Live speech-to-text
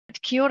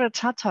Kia ora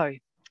tātou.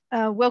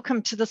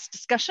 Welcome to this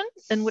discussion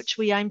in which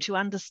we aim to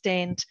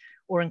understand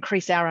or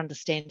increase our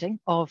understanding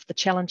of the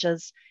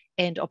challenges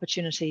and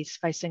opportunities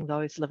facing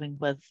those living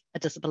with a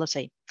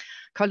disability.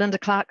 Ko Linda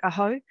Clark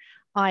aho.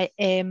 I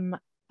am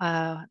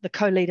the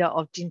co-leader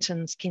of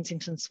Dentons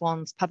Kensington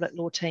Swan's public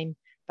law team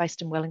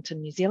based in Wellington,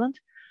 New Zealand.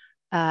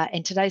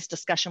 And today's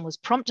discussion was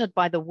prompted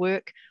by the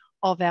work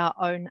of our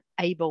own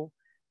ABLE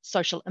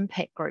social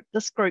impact group.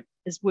 This group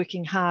is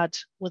working hard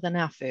within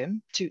our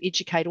firm to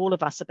educate all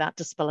of us about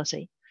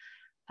disability,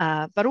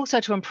 but also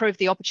to improve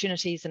the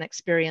opportunities and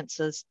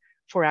experiences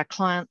for our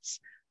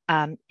clients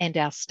and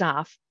our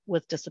staff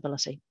with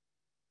disability.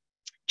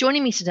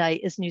 Joining me today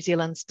is New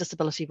Zealand's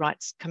Disability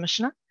Rights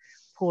Commissioner,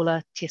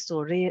 Paula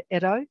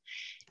Tesoriero.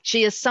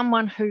 She is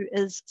someone who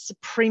is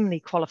supremely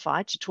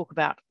qualified to talk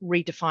about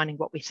redefining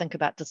what we think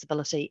about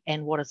disability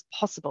and what is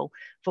possible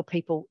for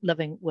people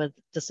living with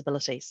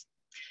disabilities.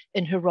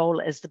 In her role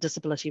as the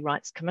Disability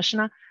Rights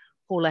Commissioner,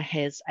 Paula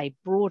has a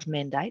broad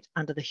mandate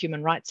under the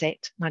Human Rights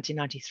Act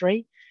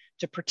 1993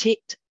 to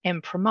protect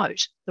and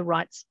promote the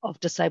rights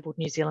of disabled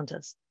New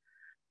Zealanders.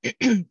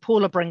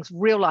 Paula brings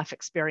real life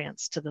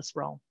experience to this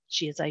role.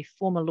 She is a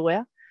former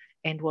lawyer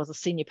and was a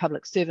senior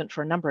public servant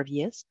for a number of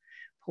years.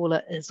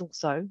 Paula is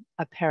also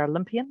a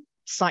Paralympian,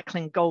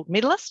 cycling gold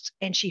medalist,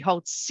 and she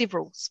holds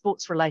several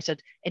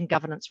sports-related and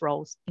governance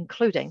roles,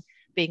 including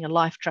being a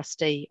life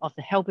trustee of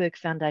the Halberg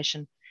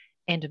Foundation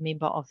and a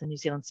member of the New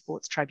Zealand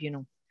Sports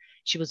Tribunal.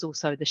 She was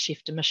also the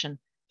chef de mission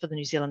for the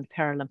New Zealand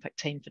Paralympic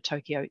team for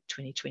Tokyo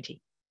 2020.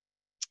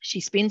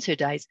 She spends her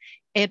days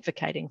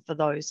advocating for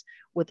those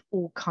with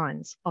all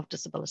kinds of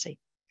disability.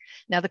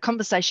 Now, the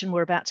conversation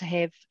we're about to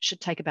have should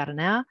take about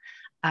an hour.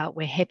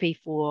 We're happy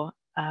for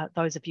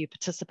those of you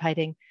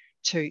participating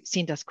to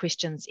send us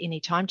questions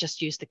anytime.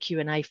 Just use the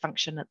Q&A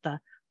function at the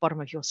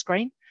bottom of your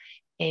screen.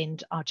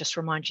 And I'll just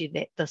remind you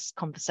that this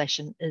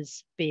conversation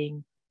is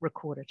being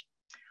recorded.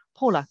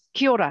 Paula,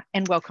 kia ora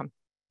and welcome.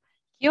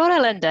 Kia ora,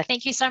 Linda.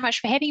 Thank you so much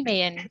for having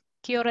me, and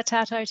kia ora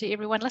tātou to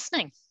everyone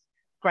listening.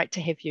 Great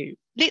to have you.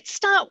 Let's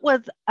start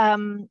with,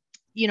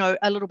 you know,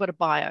 a little bit of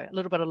bio, a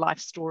little bit of life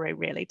story,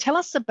 really. Tell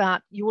us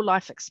about your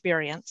life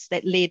experience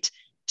that led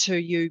to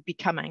you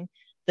becoming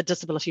the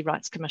Disability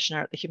Rights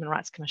Commissioner at the Human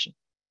Rights Commission.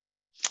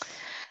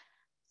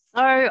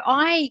 So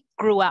I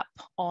grew up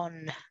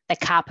on the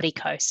Kapiti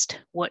coast,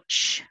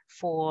 which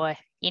for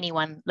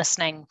anyone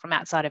listening from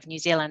outside of New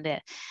Zealand,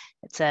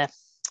 it's a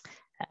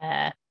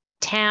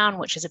town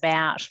which is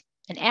about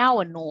an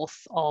hour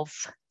north of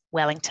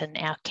Wellington,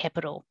 our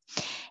capital.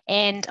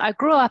 And I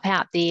grew up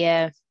out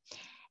there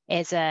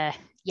as a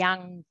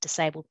young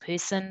disabled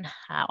person.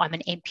 I'm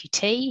an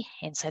amputee,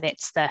 and so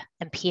that's the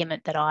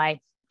impairment that I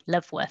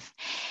live with.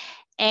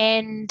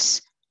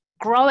 And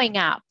growing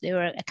up, there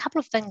were a couple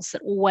of things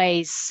that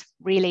always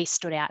really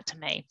stood out to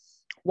me.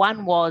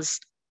 One was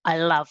I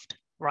loved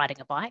riding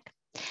a bike.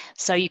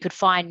 So you could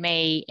find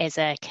me as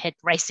a kid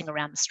racing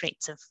around the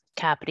streets of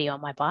Kapiti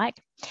on my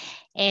bike.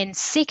 And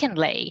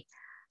secondly,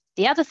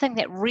 the other thing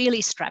that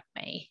really struck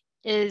me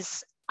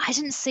is I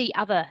didn't see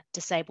other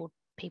disabled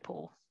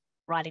people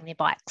riding their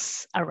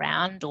bikes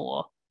around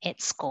or at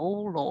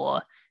school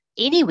or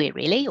anywhere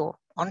really, or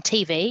on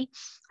TV.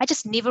 I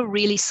just never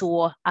really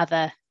saw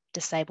other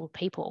disabled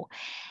people.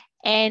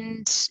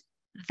 And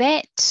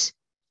that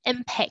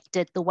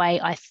impacted the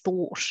way I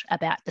thought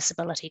about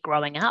disability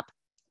growing up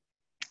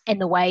and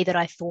the way that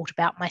I thought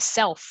about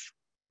myself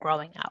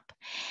growing up.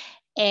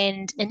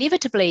 And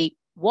inevitably,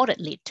 what it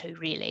led to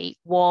really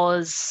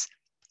was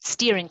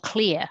steering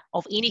clear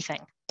of anything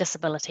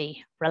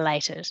disability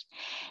related.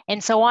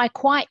 And so I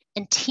quite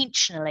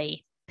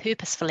intentionally,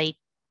 purposefully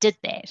did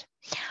that.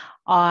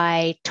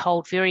 I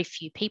told very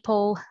few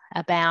people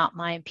about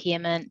my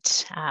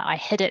impairment. I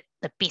hid it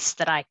the best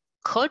that I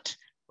could,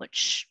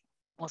 which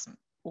wasn't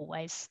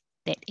always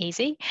that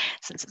easy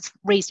since it's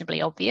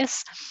reasonably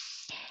obvious.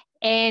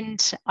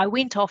 And I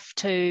went off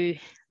to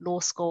law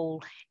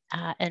school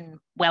in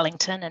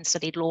Wellington and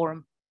studied law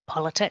and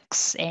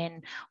politics,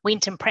 and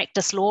went and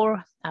practiced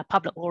law,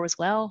 public law as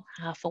well,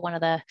 for one of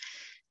the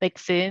big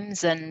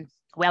firms in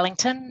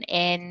Wellington.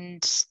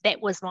 And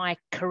that was my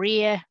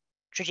career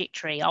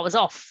trajectory. I was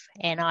off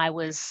and I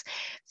was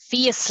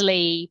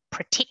fiercely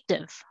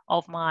protective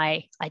of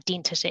my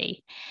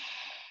identity.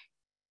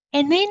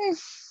 And then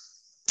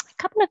a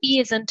couple of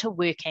years into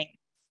working,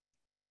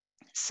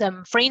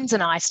 some friends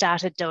and I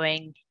started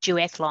doing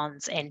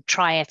duathlons and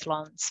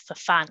triathlons for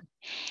fun.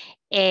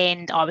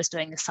 And I was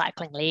doing the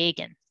cycling leg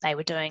and they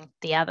were doing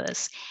the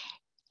others.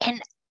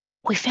 And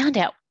we found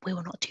out we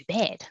were not too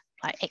bad.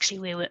 Like actually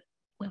we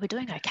were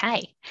doing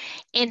okay.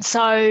 And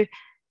so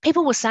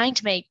people were saying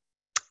to me,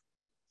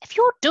 if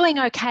you're doing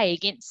okay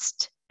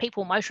against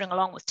people motoring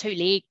along with two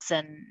legs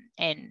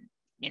and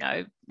you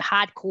know,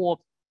 hardcore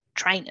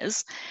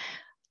trainers,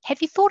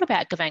 have you thought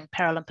about giving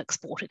Paralympic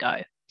sport a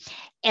go?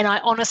 And I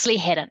honestly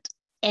hadn't.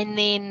 And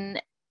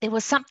then there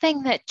was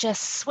something that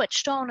just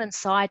switched on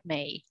inside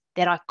me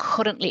that I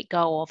couldn't let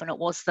go of. And it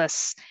was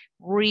this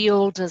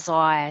real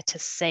desire to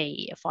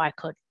see if I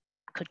could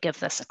give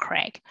this a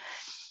crack.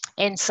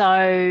 And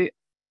so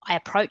I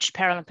approached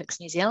Paralympics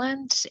New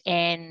Zealand,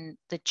 and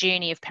the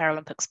journey of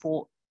Paralympic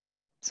sport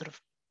sort of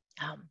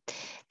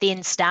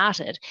then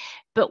started.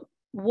 But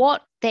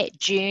what that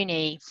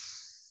journey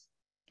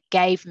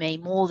gave me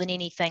more than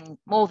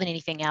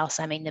anything else,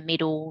 I mean, the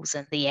medals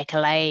and the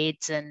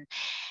accolades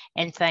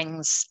and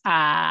things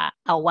are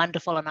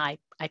wonderful, and I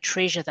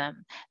treasure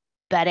them.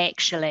 But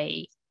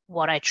actually,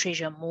 what I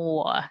treasure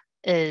more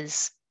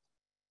is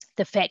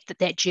the fact that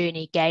that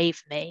journey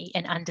gave me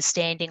an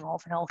understanding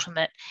of an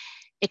ultimate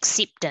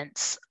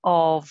acceptance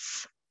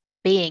of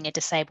being a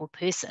disabled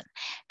person.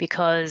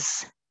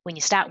 Because when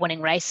you start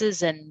winning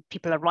races and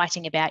people are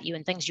writing about you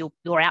and things,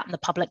 you're out in the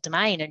public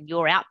domain and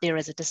you're out there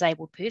as a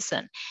disabled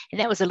person.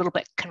 And that was a little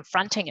bit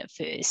confronting at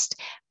first,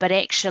 but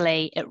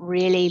actually it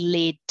really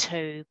led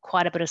to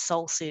quite a bit of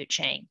soul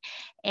searching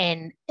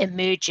and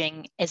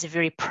emerging as a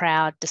very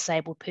proud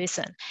disabled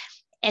person.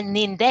 And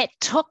then that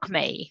took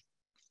me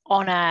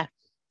on a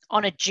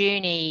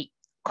journey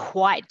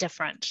quite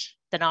different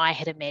than I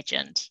had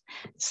imagined.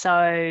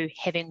 So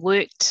having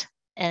worked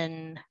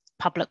in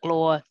public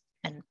law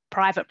and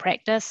private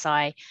practice,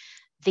 I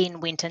then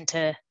went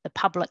into the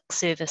public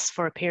service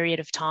for a period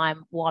of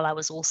time while I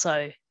was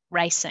also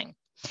racing.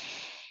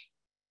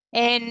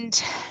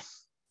 And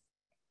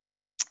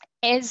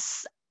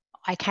as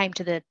I came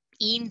to the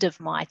end of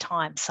my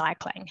time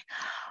cycling,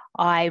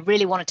 I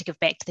really wanted to give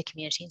back to the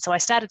community. And so I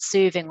started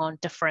serving on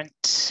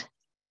different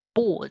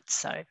boards.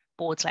 So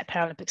boards like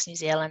Paralympics New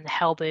Zealand, the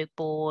Halberg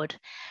board,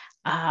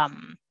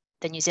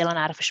 the New Zealand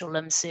Artificial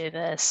Limb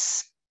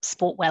Service,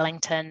 Sport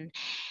Wellington,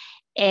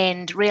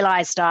 and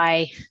realised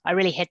I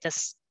really had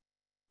this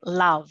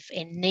love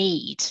and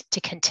need to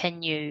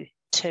continue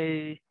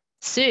to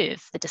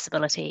serve the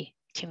disability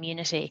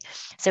community.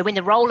 So when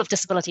the role of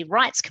Disability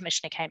Rights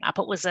Commissioner came up,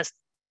 it was this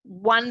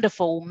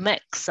wonderful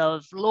mix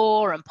of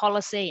law and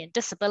policy and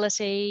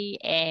disability,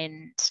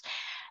 and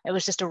it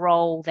was just a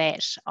role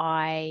that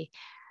I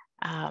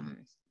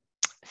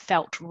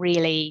felt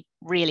really,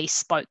 really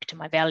spoke to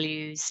my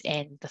values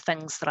and the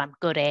things that I'm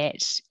good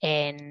at.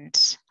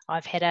 And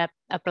I've had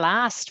a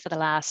blast for the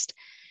last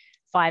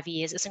 5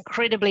 years. It's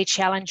incredibly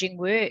challenging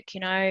work. You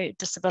know,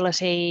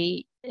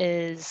 disability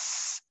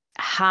is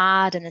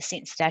hard in the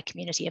sense that our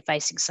community are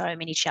facing so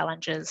many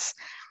challenges,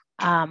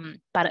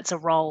 but it's a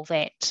role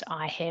that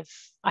I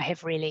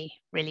have really,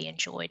 really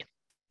enjoyed.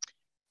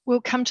 We'll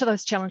come to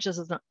those challenges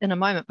in a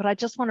moment, but I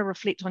just want to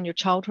reflect on your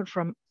childhood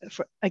for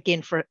a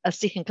second,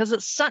 because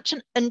it's such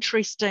an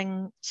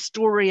interesting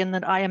story, and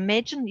that I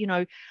imagine, you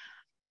know,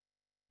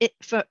 it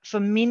for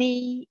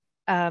many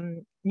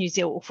New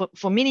Zealand,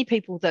 for many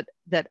people that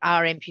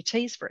are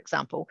amputees, for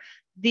example,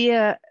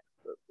 their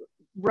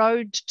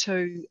road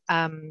to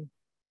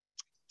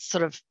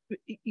sort of,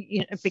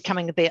 you know,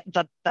 becoming the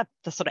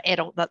sort of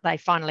adult that they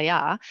finally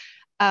are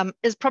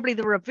is probably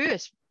the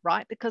reverse,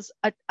 right? Because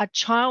a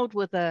child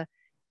with a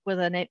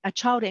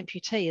child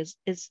amputee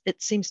is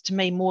it seems to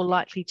me more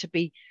likely to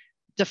be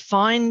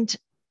defined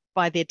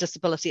by their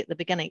disability at the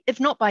beginning, if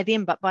not by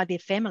them, but by their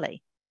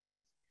family.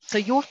 So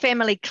your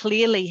family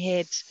clearly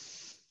had,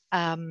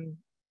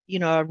 you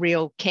know, a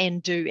real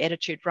can-do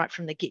attitude right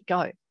from the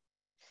get-go.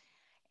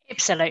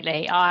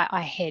 Absolutely.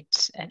 I had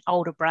an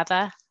older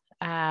brother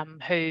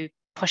who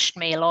pushed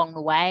me along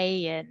the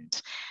way,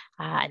 and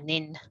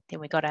then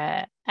we got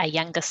a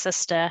younger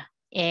sister,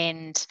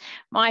 and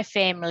my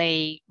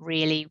family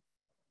really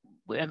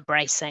were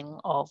embracing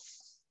of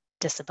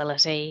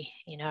disability.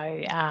 You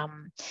know,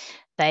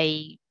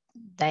 they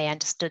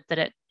understood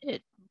that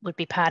it would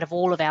be part of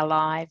all of our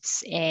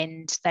lives,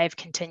 and they've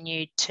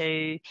continued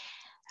to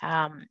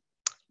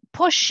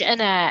push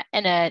in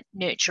a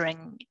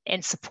nurturing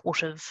and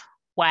supportive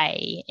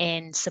way,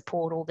 and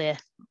support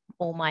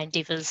all my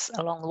endeavours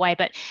along the way.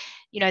 But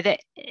you know,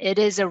 that it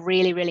is a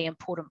really, really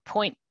important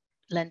point,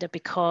 Linda,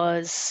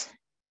 because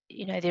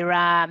you know, there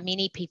are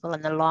many people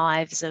in the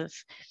lives of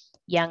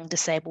young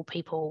disabled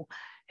people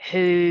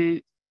who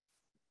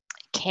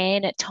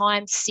can at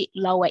times set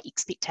lower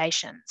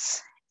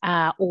expectations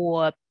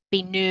or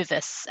be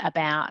nervous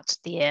about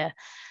their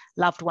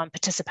loved one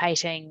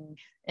participating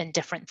in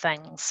different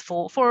things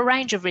for a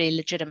range of really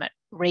legitimate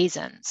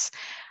reasons.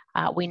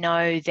 We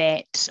know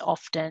that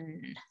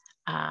often,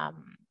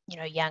 you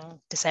know, young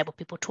disabled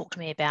people talk to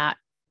me about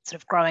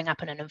sort of growing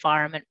up in an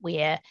environment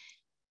where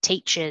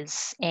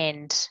teachers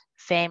and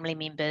family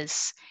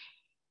members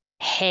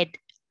had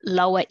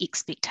lower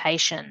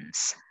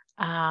expectations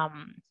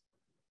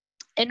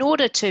in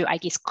order to, I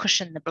guess,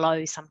 cushion the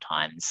blow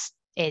sometimes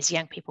as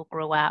young people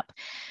grow up,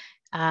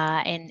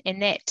 and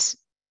that,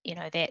 you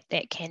know,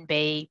 that can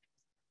be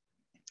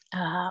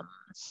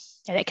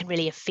that can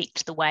really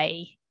affect the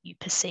way you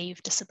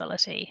perceive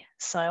disability.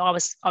 So I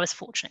was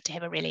fortunate to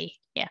have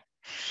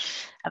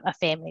a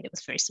family that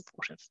was very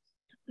supportive.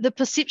 The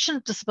perception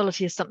of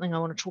disability is something I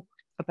want to talk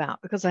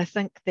about, because I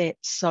think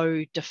that's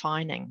so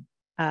defining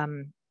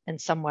in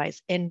some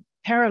ways, and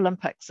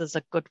Paralympics is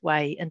a good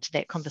way into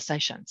that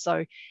conversation.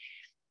 So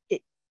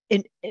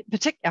in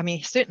particular, I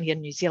mean, certainly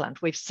in New Zealand,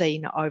 we've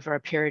seen over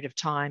a period of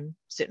time,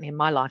 certainly in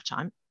my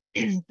lifetime,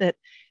 that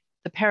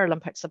the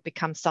Paralympics have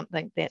become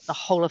something that the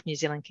whole of New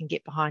Zealand can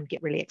get behind,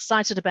 get really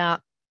excited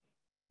about.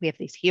 We have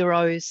these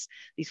heroes,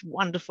 these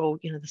wonderful,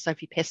 the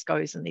Sophie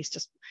Pascoes and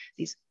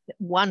these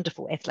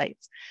wonderful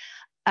athletes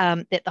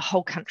that the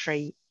whole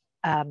country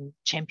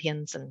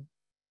champions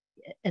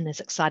and is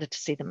excited to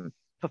see them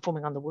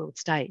performing on the world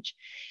stage.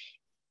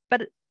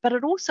 But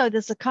it also,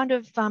 there's a kind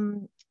of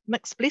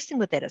mixed blessing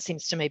with that, it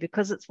seems to me,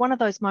 because it's one of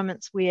those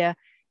moments where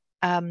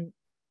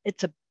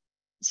it's a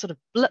sort of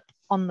blip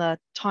on the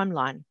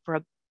timeline. For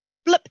a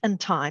blip in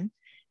time,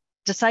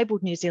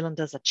 disabled New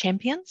Zealanders are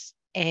champions,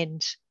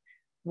 and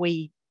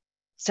we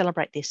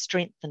celebrate their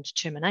strength and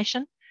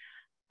determination.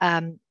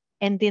 And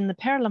then the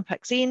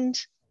Paralympics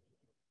end,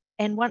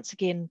 and once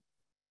again,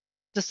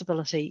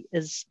 disability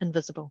is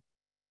invisible.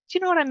 Do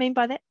you know what I mean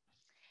by that?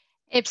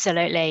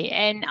 Absolutely.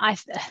 And I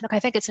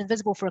think it's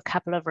invisible for a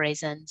couple of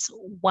reasons.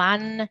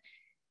 One,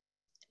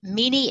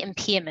 many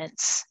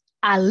impairments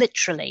are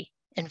literally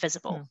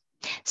invisible.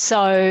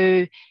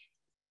 So,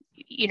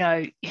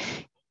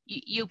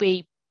 you'll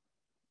be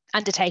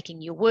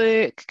undertaking your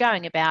work,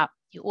 going about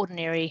your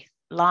ordinary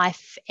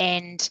life,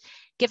 and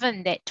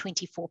given that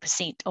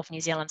 24% of New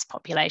Zealand's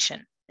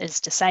population is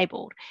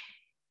disabled,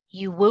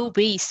 you will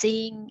be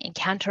seeing,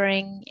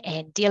 encountering,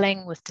 and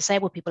dealing with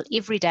disabled people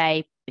every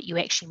day, but you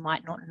actually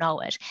might not know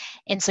it.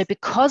 And so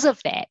because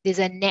of that, there's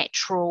a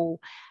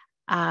natural,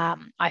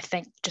 I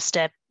think,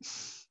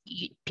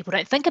 people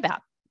don't think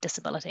about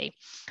disability.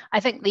 I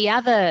think the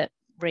other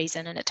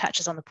reason, and it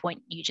touches on the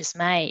point you just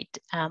made,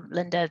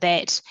 Linda,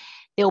 that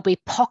there'll be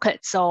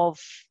pockets of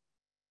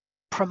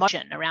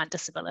promotion around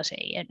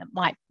disability, and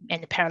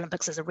the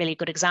Paralympics is a really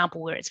good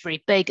example where it's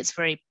very big, it's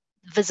very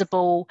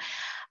visible,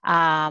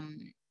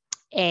 and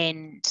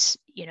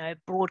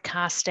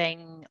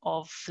broadcasting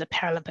of the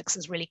Paralympics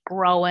is really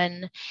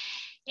growing,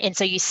 and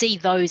so you see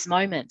those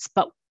moments.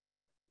 But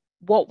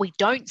what we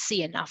don't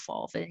see enough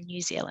of in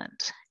New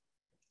Zealand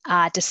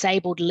are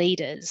disabled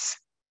leaders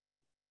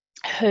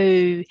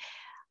who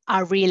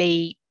are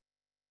really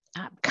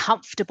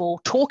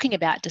comfortable talking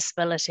about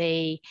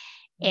disability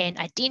and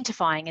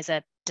identifying as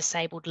a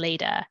disabled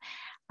leader,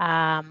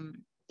 and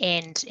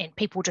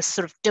people just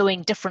sort of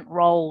doing different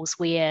roles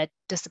where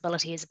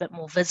disability is a bit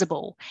more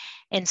visible.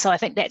 And so I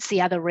think that's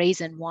the other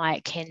reason why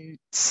it can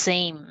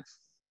seem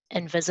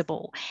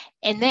invisible.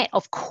 And that,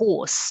 of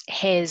course,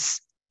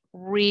 has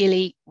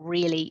really,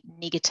 really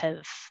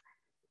negative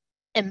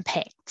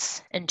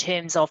impacts in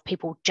terms of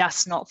people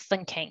just not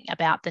thinking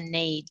about the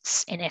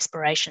needs and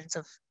aspirations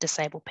of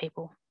disabled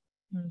people.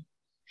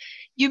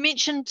 You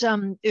mentioned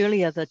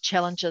earlier the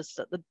challenges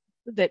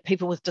that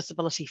people with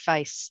disability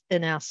face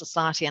in our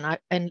society, and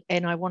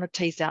I want to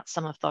tease out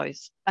some of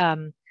those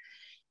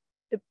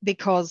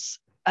because,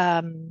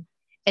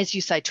 as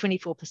you say,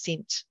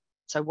 24%,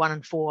 so 1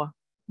 in 4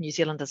 New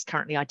Zealanders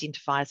currently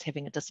identify as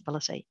having a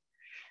disability.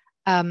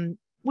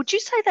 Would you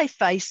say they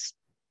face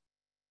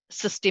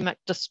systemic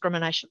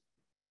discrimination?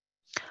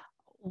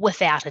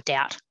 Without a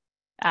doubt.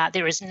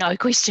 There is no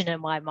question in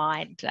my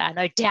mind,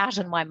 no doubt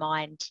in my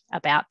mind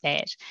about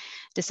that.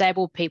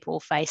 Disabled people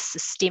face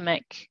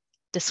systemic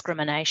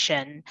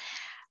discrimination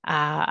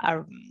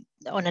on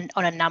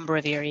a number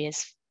of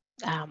areas.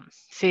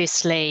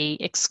 Firstly,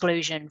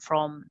 exclusion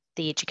from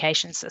the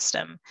education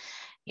system.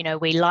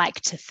 We like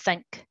to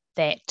think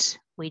that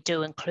we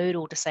do include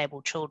all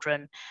disabled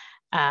children,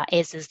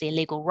 as is their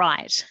legal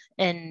right,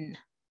 in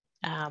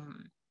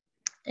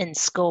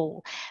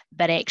school,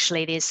 but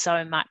actually there's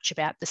so much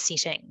about the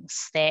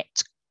settings that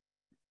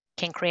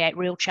can create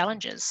real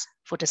challenges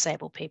for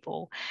disabled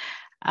people.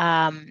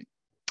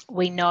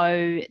 We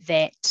know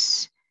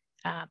that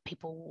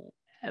people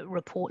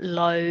report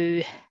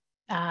low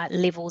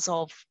levels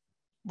of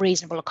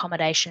reasonable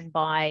accommodation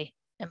by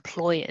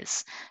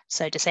employers.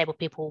 So disabled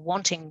people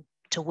wanting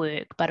to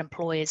work, but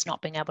employers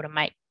not being able to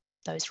make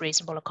those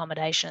reasonable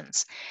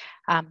accommodations.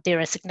 There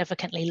are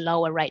significantly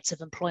lower rates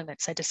of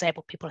employment. So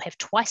disabled people have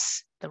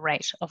twice the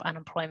rate of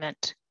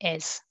unemployment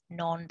as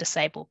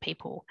non-disabled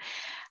people,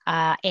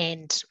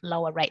 and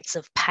lower rates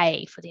of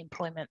pay for the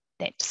employment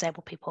that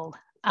disabled people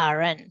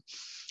are in.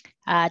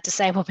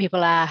 Disabled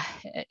people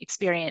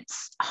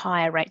experience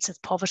higher rates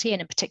of poverty,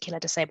 and in particular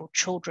disabled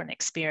children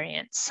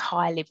experience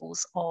high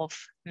levels of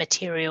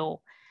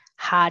material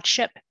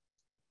hardship.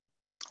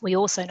 We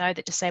also know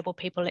that disabled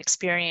people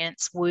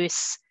experience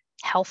worse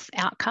health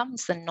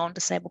outcomes than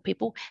non-disabled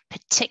people,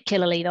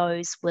 particularly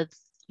those with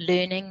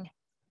learning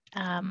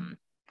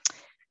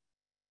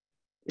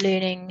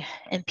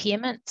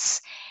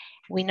impairments.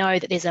 We know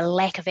that there's a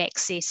lack of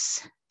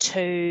access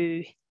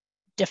to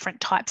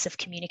different types of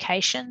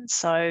communication.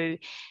 So,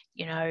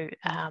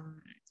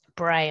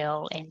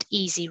 Braille and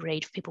easy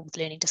read for people with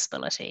learning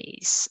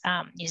disabilities,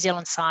 New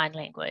Zealand Sign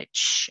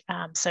Language.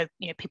 So,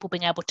 people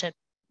being able to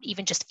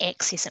even just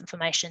access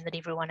information that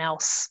everyone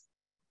else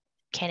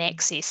can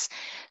access.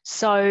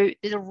 So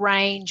there's a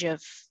range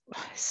of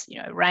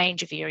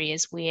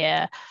areas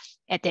where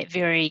at that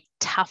very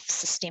tough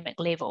systemic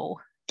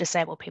level,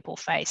 disabled people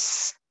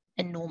face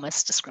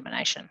enormous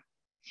discrimination.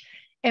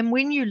 And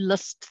when you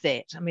list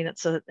that, I mean,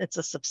 it's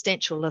a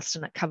substantial list,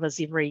 and it covers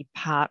every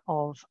part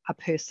of a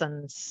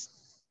person's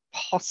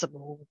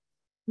possible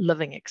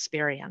living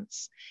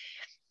experience.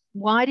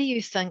 Why do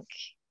you think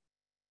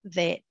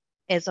that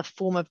as a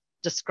form of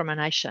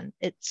discrimination,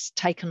 it's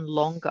taken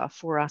longer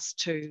for us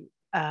to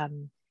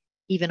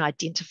even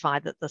identify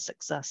that this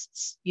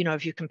exists? You know,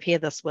 if you compare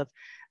this with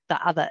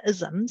the other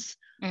isms,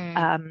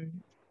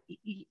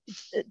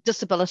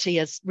 disability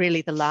is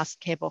really the last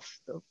cab off,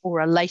 or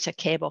a later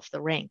cab off the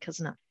rank,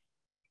 isn't it?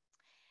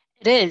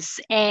 It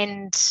is.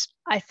 And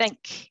I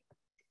think,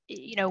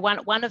 you know,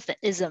 one of the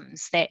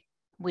isms that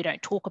we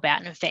don't talk about,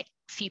 and in fact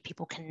few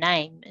people can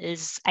name,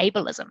 is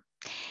ableism.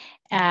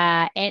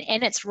 And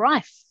it's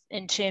rife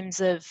in terms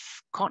of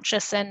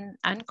conscious and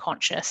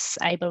unconscious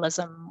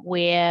ableism,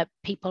 where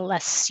people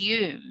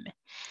assume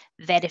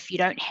that if you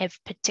don't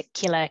have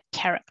particular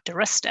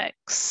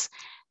characteristics,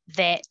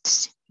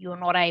 that you're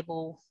not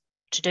able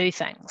to do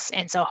things.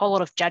 And so a whole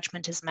lot of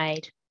judgment is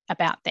made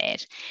about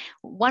that.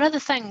 One of the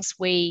things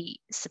we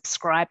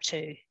subscribe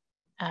to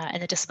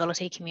in the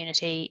disability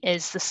community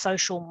is the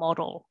social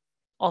model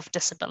of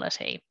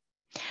disability,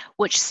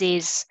 which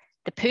says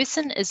the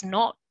person is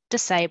not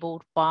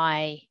disabled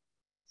by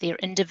their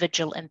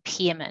individual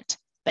impairment,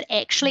 but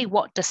actually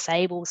what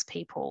disables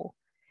people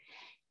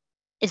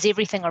is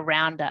everything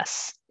around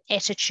us: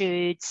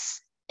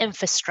 attitudes,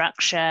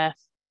 infrastructure,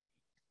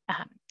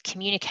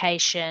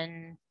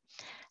 communication,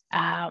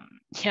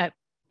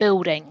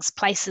 buildings,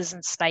 places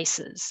and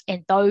spaces.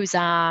 And those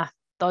are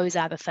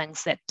the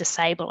things that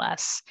disable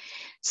us.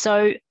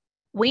 So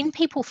when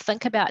people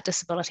think about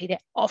disability, they're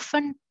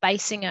often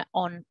basing it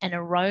on an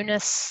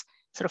erroneous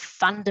sort of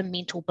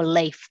fundamental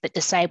belief that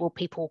disabled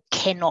people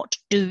cannot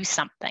do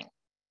something,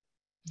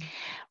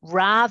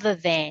 rather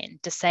than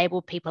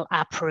disabled people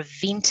are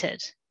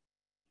prevented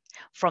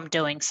from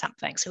doing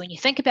something. So when you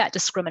think about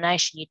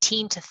discrimination, you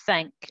tend to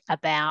think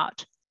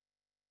about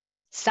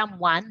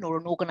someone or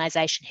an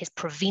organisation has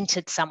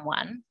prevented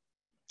someone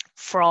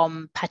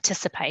from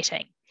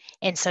participating.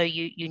 And so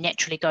you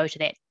naturally go to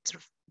that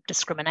sort of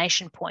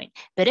discrimination point.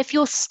 But if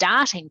your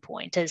starting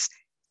point is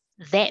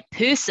that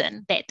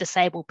person, that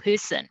disabled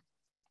person,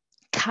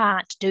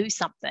 can't do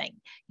something,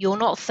 you're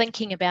not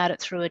thinking about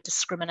it through a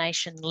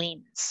discrimination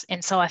lens.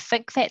 And so I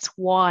think that's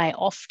why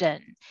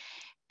often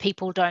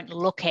people don't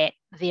look at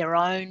their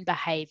own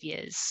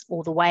behaviours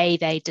or the way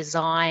they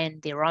design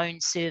their own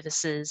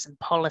services and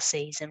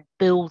policies and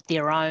build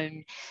their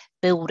own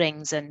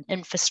buildings and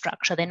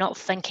infrastructure. They're not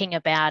thinking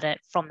about it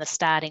from the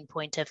starting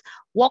point of,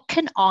 what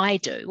can I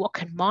do? What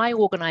can my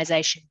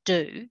organisation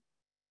do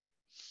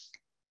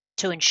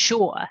to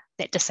ensure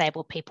that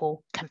disabled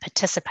people can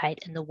participate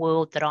in the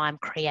world that I'm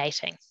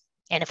creating?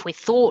 And if we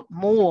thought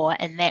more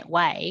in that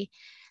way,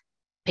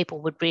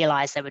 people would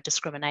realise they were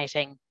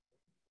discriminating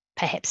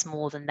perhaps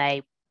more than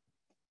they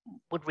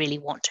would really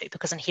want to,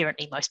 because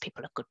inherently most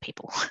people are good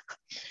people.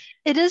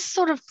 It is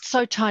sort of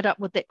so tied up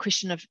with that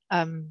question of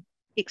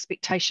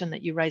expectation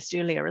that you raised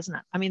earlier, isn't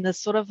it? I mean, there's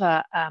sort of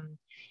a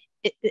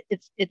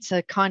it's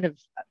a kind of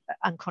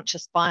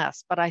unconscious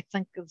bias, but I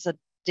think it's a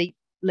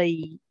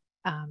deeply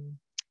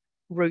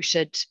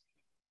rooted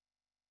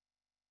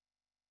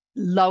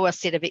lower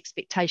set of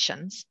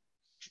expectations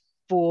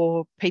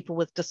for people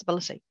with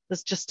disability.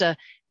 There's just a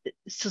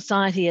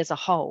society as a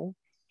whole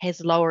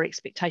has lower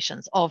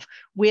expectations of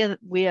where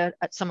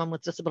someone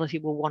with disability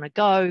will want to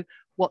go,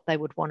 what they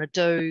would want to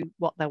do,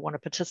 what they want to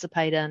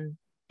participate in.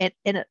 And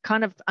it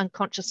kind of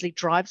unconsciously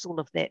drives all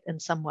of that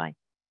in some way.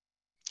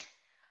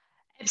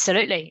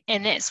 Absolutely.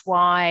 And that's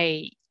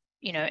why,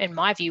 you know, in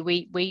my view,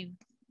 we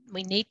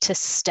need to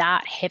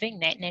start having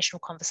that national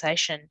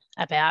conversation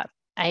about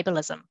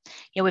ableism.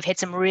 You know, we've had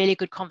some really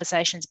good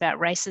conversations about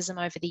racism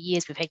over the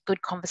years. We've had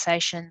good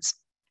conversations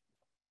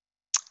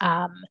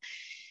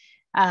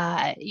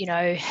you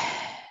know,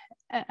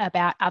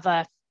 about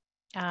other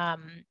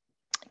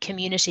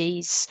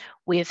communities.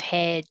 We've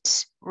had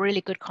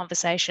really good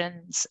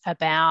conversations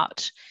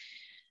about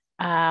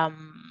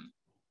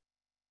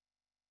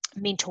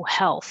mental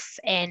health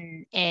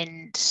and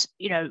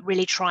you know,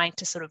 really trying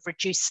to sort of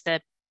reduce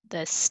the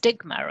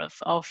stigma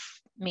of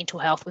mental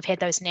health. We've had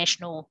those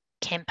national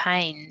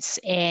campaigns,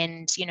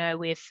 and you know,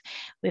 we've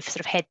sort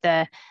of had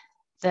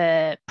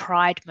the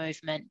Pride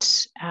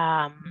movement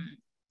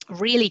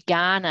really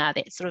garner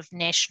that sort of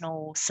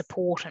national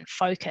support and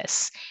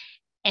focus.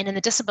 And in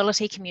the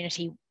disability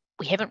community,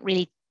 we haven't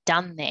really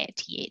done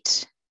that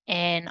yet.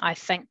 And I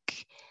think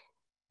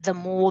the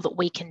more that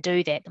we can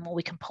do that, the more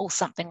we can pull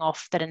something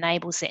off that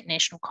enables that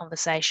national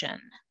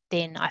conversation,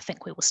 then I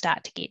think we will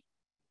start to get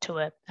to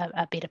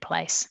a better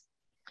place.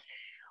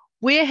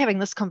 We're having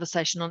this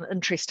conversation on an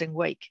interesting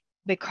week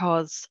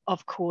because,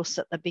 of course,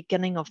 at the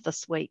beginning of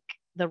this week,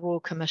 the Royal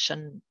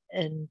Commission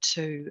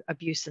into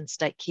Abuse in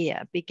State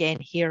Care began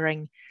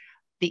hearing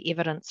the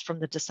evidence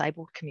from the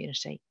disabled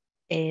community.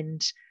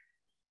 And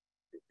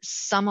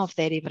some of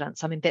that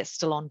evidence, I mean, that's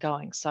still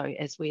ongoing. So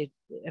as the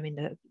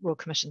Royal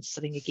Commission's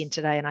sitting again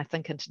today and I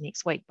think into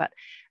next week, but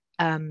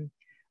I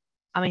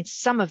mean,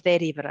 some of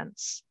that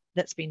evidence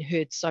that's been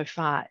heard so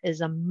far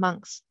is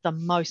amongst the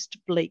most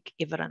bleak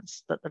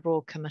evidence that the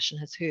Royal Commission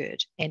has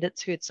heard, and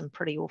it's heard some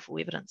pretty awful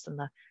evidence in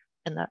the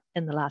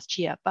last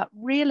year. But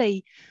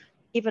really,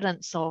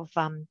 evidence of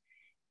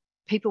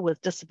people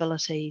with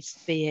disabilities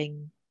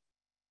being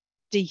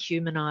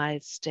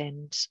dehumanized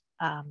and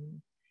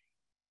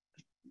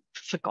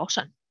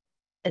forgotten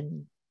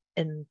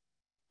in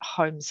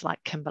homes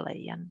like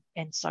Kimberley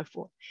and so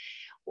forth.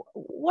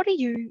 What are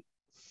you?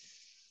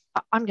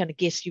 I'm going to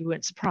guess you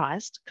weren't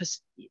surprised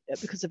because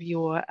of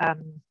your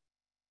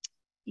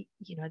the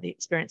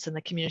experience in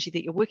the community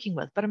that you're working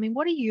with. But I mean,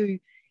 what do you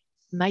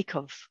make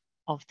of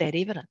that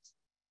evidence?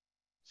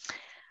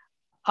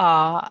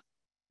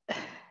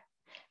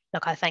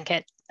 Look, I think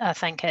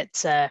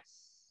it's a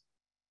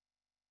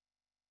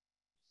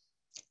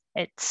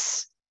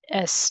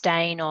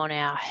stain on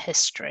our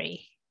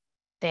history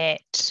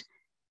that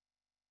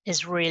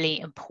is really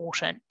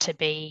important to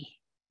be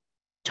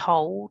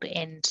told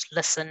and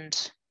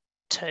listened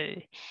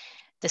to.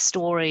 The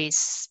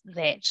stories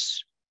that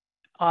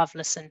I've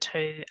listened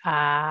to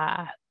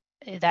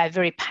they're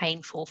very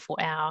painful for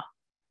our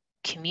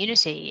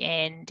community,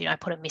 and I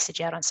put a message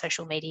out on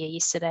social media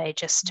yesterday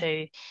just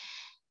to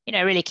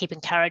really keep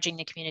encouraging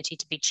the community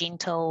to be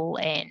gentle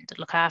and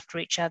look after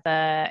each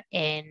other,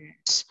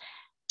 and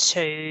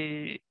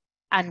to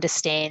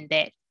understand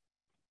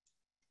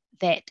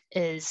that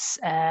is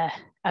a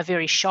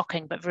very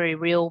shocking but very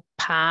real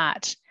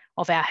part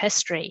of our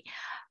history.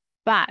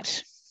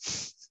 But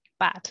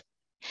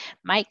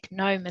make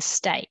no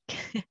mistake,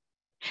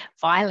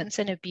 violence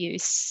and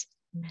abuse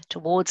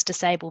towards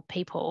disabled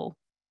people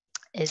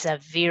is a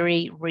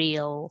very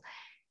real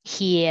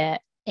here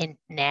and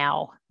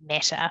now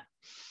matter.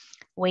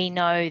 We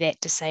know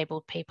that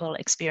disabled people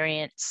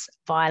experience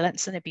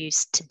violence and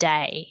abuse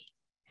today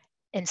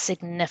in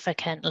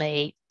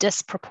significantly,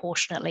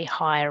 disproportionately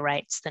higher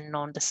rates than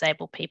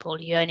non-disabled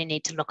people. You only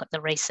need to look at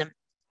the recent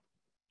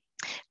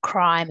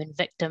crime and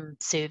victim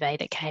survey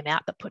that came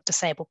out that put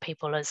disabled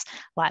people as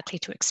likely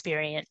to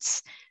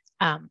experience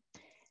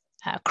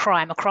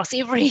crime across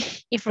every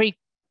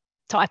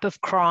type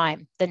of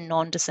crime than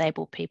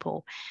non-disabled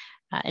people.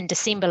 In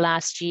December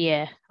last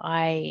year,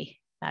 I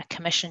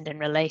commissioned and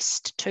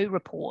released 2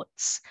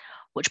 reports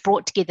which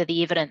brought together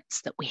the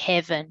evidence that we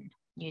have in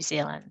New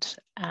Zealand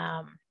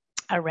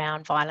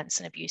around violence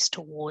and abuse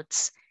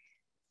towards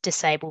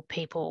disabled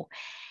people.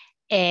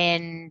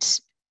 And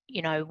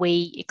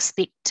we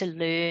expect to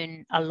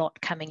learn a lot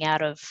coming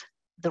out of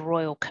the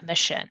Royal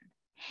Commission,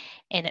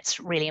 and it's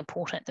really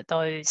important that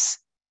those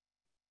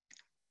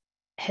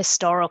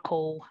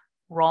historical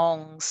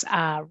wrongs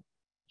are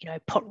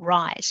put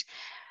right.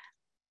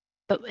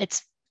 But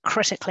it's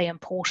critically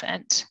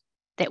important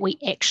that we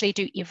actually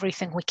do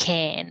everything we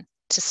can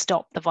to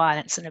stop the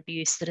violence and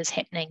abuse that is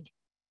happening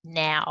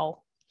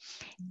now.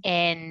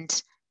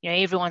 And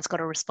everyone's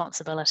got a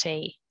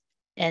responsibility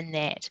in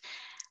that.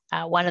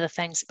 One of the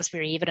things that was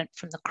very evident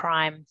from the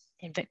crime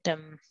and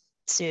victim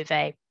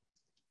survey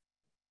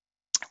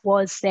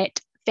was that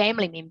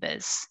family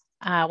members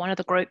are one of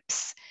the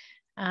groups,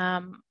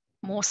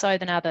 more so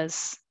than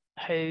others,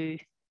 who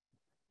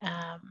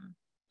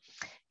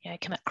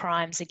commit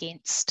crimes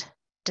against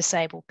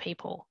disabled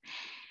people.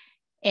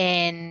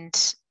 And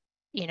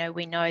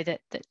we know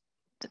that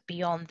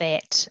beyond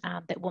that,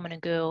 that women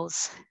and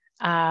girls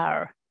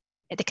are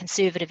at the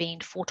conservative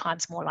end 4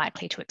 times more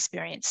likely to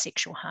experience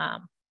sexual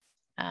harm,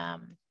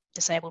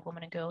 disabled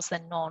women and girls,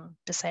 than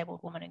non-disabled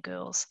women and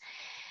girls.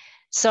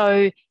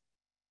 So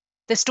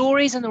the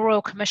stories in the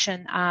Royal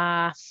Commission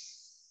are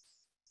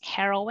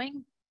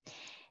harrowing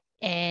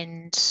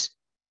and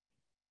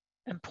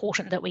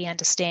important that we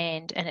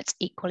understand, and it's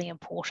equally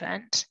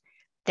important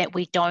that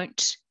we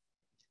don't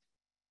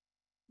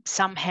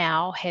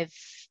somehow have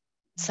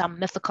some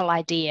mythical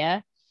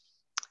idea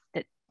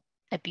that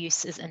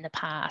abuse is in the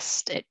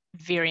past. It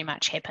very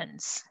much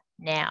happens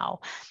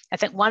now. I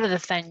think one of the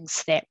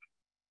things that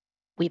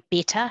we're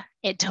better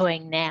at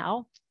doing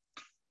now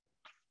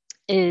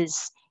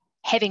is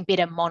having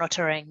better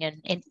monitoring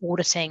and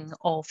auditing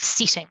of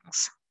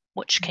settings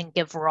which can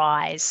give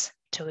rise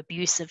to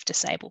abuse of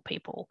disabled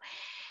people.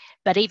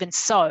 But even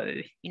so,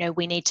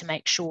 we need to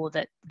make sure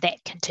that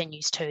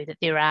continues too, that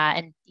there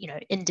are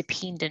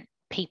independent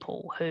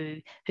people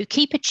who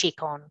keep a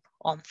check on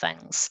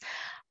things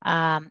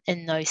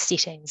in those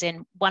settings.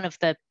 And one of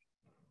the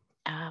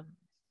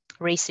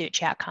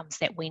research outcomes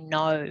that we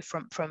know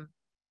from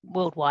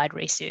worldwide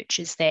research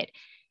is that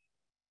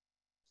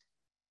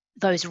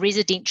those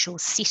residential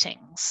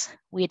settings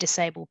where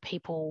disabled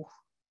people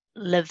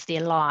live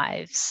their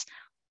lives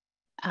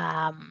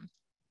are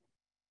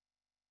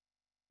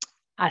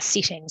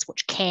settings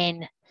which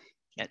can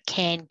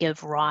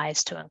give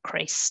rise to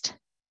increased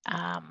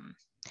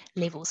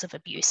levels of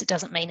abuse. It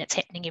doesn't mean it's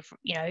happening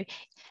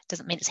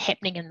doesn't mean it's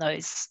happening in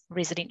those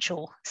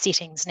residential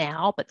settings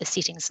now, but the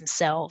settings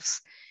themselves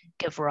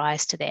give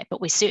rise to that. But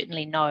we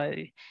certainly know,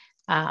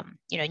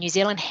 New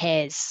Zealand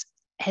has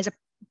a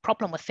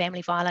problem with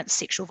family violence,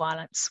 sexual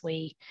violence.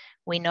 We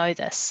know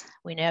this.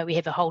 We know we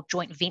have a whole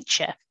joint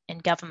venture in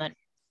government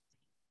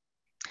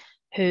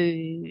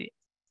who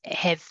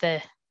have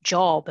the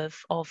job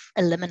of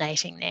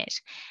eliminating that.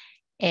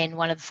 And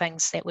one of the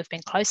things that we've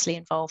been closely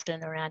involved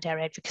in around our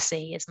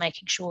advocacy is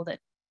making sure that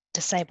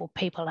disabled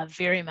people are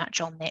very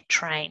much on that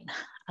train,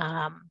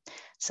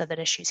 so that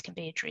issues can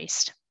be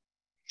addressed.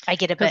 I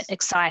get a bit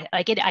excited.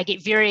 I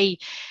get very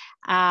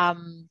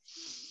into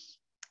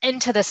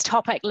this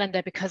topic,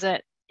 Linda, because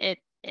it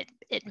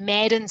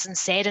maddens and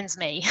saddens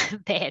me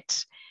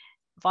that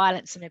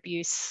violence and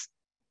abuse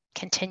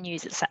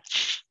continues at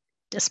such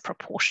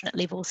disproportionate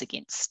levels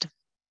against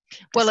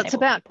Well, it's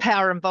about people.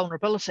 power and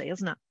vulnerability,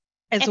 isn't it?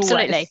 As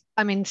Absolutely. always.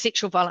 I mean,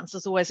 sexual violence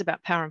is always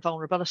about power and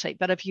vulnerability.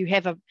 But if you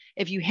have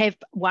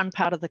one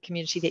part of the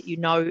community that you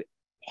know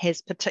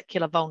has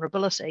particular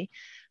vulnerability,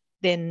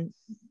 then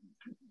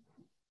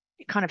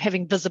kind of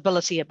having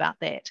visibility about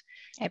that,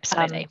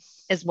 absolutely,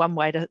 is one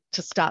way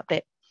to start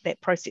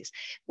that process.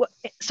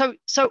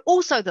 So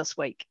also this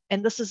week,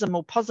 and this is a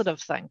more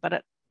positive thing,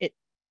 but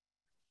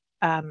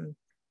and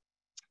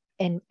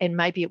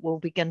maybe it will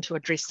begin to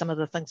address some of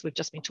the things we've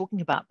just been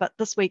talking about. But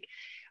this week,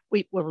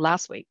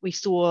 last week, we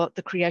saw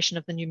the creation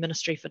of the new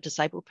Ministry for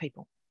Disabled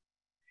People.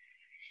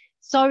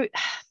 So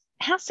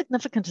how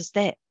significant is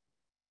that?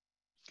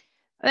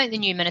 I think the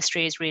new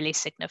ministry is really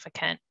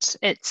significant.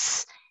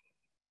 It's,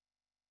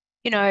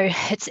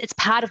 it's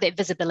part of that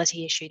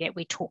visibility issue that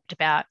we talked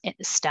about at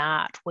the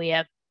start,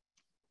 where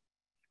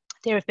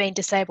there have been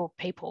disabled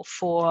people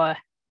for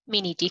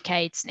many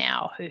decades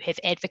now who have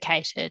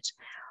advocated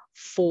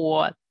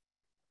for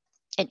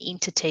an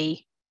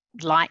entity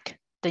like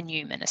the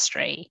new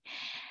ministry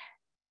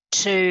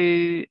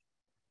to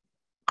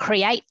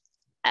create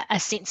a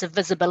sense of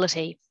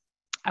visibility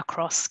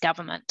across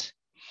government.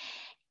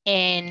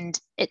 And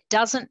it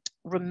doesn't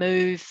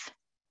remove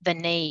the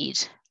need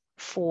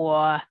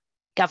for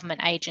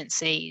government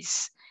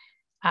agencies,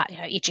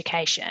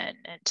 education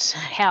and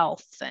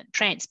health and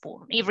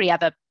transport and every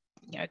other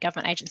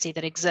government agency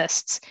that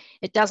exists.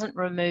 It doesn't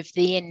remove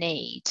their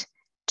need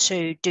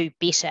to do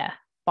better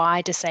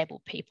by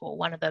disabled people.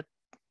 One of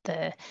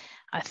the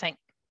I think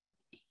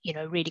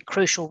really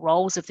crucial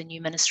roles of the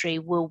new ministry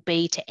will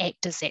be to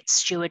act as that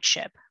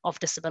stewardship of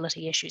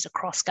disability issues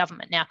across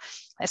government. Now,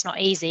 that's not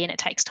easy, and it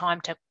takes time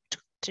to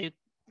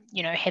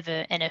have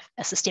a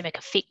systemic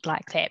effect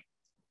like that.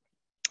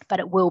 But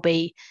it will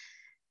be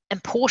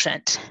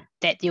important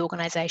that the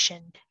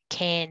organisation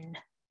can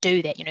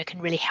do that,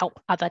 can really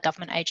help other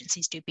government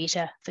agencies do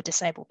better for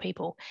disabled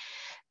people.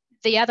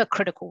 The other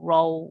critical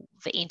role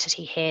the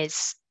entity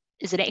has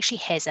is it actually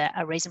has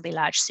a reasonably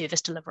large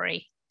service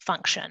delivery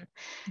function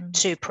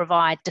to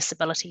provide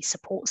disability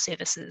support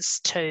services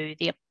to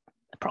the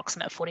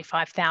approximate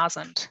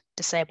 45,000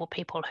 disabled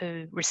people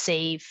who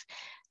receive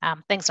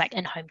things like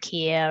in-home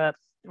care,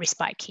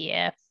 respite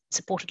care,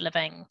 supported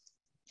living,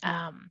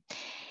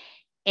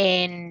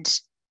 and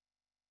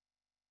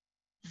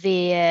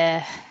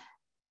there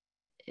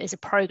is a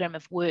program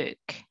of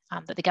work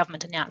that the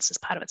government announced as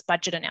part of its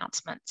budget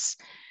announcements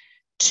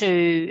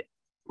to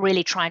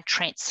really try and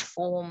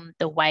transform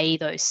the way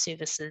those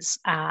services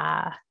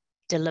are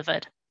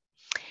delivered.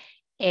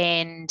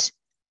 And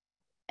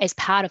as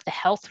part of the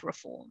health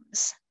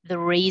reforms, the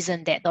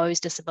reason that those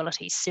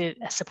disability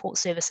support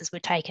services were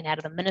taken out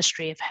of the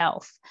Ministry of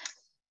Health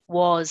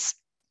was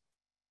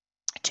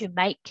to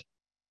make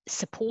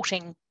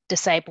supporting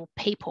disabled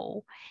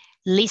people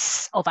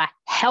less of a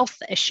health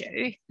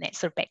issue. That's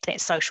sort of back to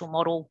that social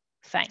model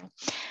thing,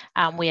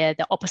 where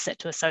the opposite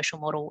to a social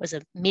model is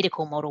a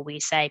medical model where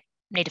you say,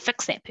 need to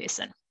fix that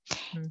person.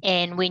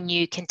 And when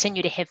you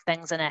continue to have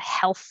things in a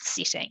health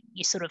setting,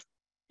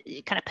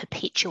 it kind of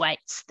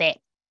perpetuates that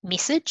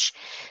message.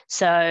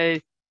 So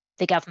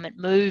the government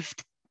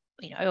moved,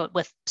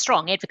 with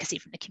strong advocacy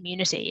from the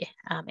community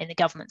and the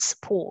government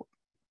support,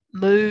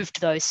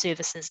 moved those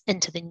services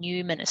into the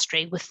new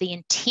ministry with the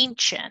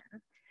intention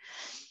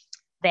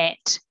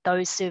that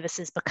those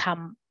services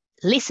become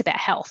less about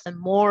health and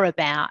more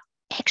about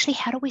actually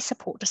how do we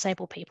support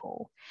disabled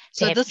people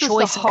to have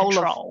choice and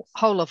control.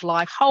 Whole of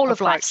life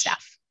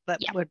stuff.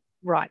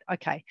 Right,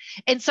 okay.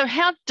 And so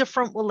how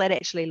different will that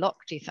actually look,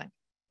 do you think?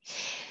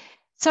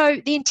 So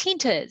the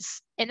intent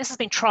is, and this has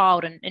been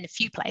trialled in a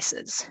few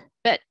places,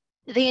 but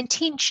the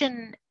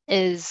intention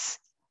is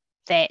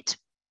that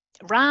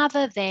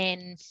rather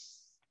than,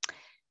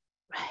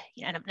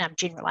 and I'm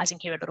generalizing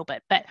here a little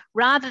bit, but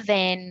rather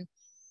than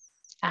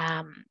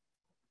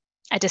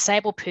a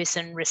disabled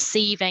person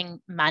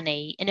receiving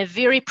money in a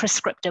very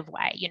prescriptive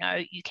way,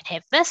 you can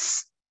have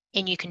this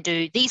and you can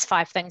do these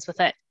 5 things with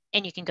it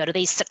and you can go to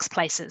these 6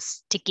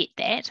 places to get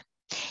that,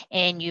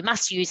 and you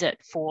must use it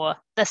for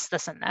this,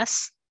 this, and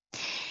this.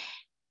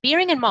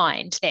 Bearing in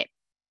mind that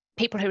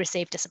people who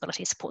receive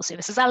disability support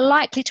services are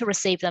likely to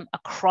receive them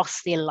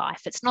across their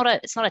life. It's not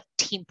a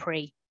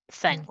temporary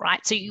thing,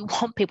 right? So you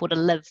want people to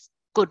live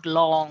good,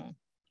 long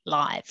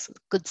lives with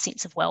a good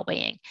sense of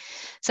well-being.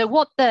 So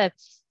what the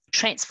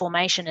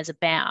transformation is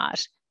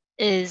about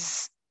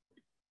is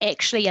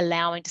actually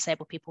allowing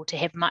disabled people to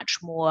have much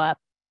more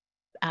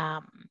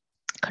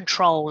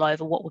control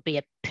over what would be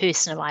a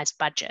personalised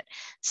budget.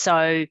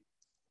 So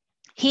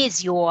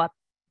here's your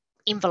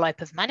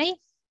envelope of money,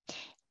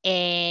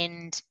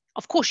 and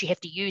of course you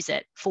have to use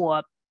it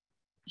for,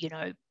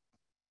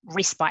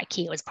 respite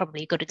care is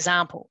probably a good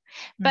example.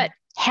 But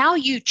how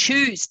you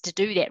choose to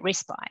do that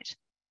respite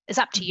is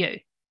up to you.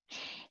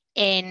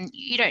 And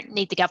you don't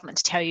need the government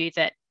to tell you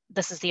that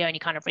this is the only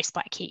kind of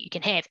respite care you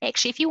can have.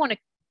 Actually, if you want to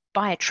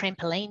buy a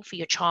trampoline for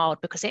your child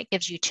because that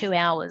gives you 2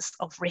 hours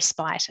of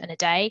respite in a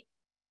day,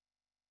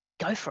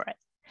 go for it.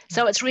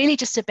 So it's really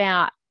just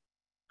about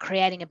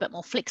creating a bit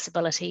more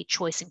flexibility,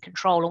 choice and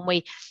control.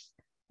 And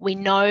we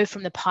know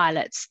from the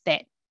pilots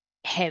that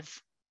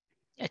have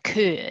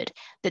occurred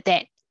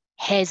that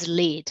has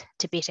led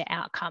to better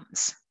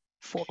outcomes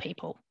for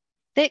people.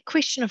 That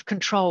question of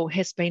control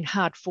has been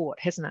hard fought,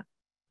 hasn't it?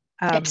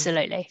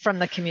 Absolutely. From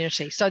the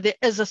community. So there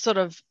is a sort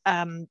of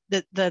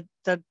the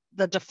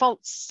default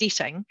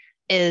setting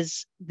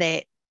is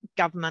that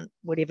government,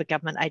 whatever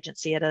government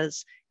agency it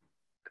is,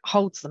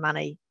 holds the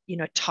money,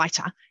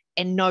 tighter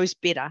and knows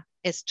better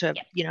as to,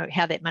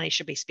 how that money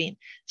should be spent.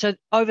 So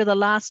over the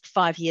last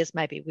 5 years,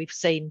 maybe we've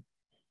seen,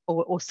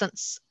 or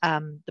since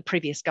the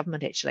previous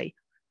government actually,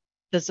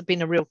 there's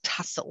been a real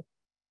tussle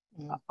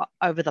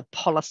over the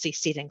policy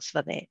settings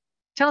for that.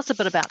 Tell us a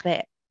bit about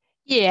that.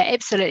 Yeah,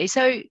 absolutely.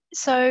 So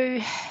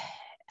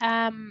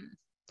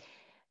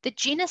the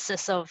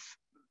genesis of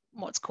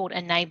what's called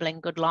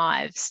Enabling Good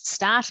Lives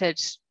started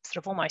sort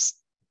of almost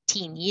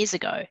 10 years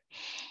ago.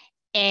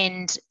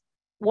 And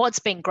what's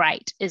been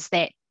great is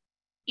that,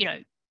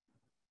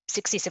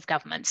 successive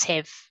governments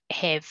have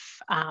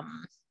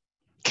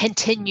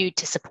continued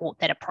to support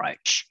that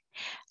approach,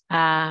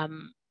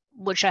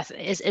 which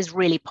is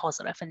really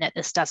positive, and that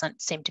this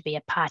doesn't seem to be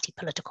a party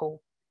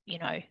political,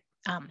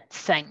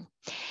 thing.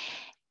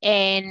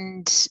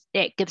 And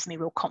that gives me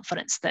real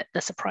confidence that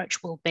this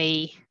approach will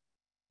be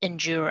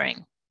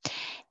enduring.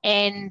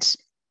 And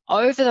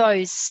over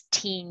those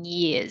 10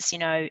 years,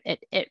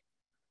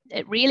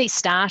 it really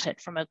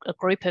started from a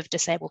group of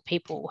disabled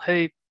people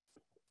who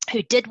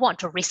did want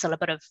to wrestle a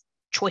bit of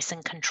choice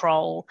and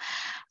control,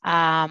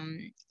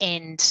 and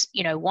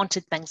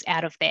wanted things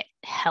out of that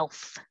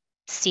health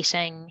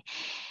setting.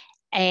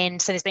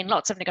 And so there's been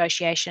lots of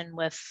negotiation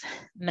with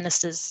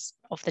ministers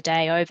of the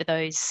day over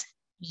those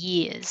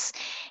years,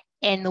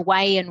 and the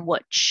way in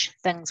which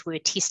things were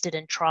tested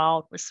and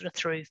trialled was sort of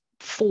through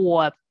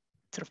 4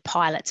 sort of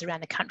pilots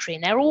around the country,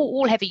 and they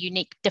all have a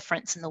unique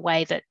difference in the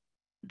way that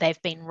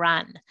they've been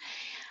run.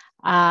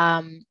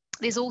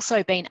 There's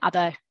also been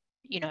other,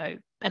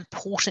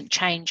 important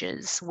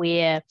changes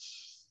where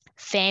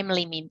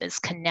family members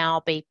can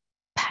now be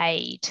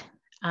paid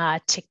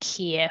to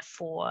care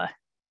for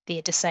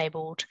their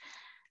disabled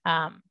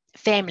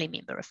family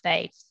member if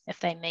they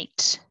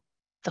meet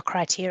the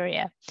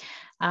criteria,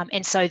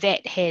 and so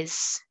that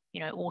has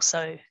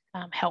also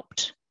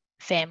helped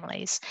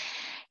families.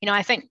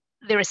 I think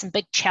there are some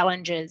big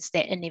challenges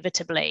that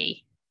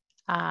inevitably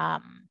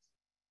the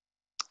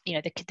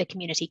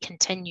community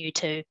continue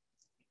to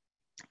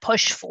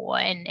push for,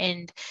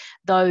 and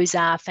those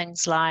are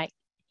things like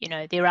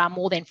there are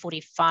more than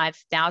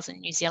 45,000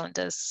 New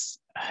Zealanders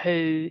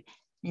who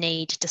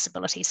need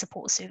disability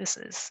support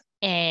services,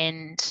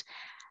 and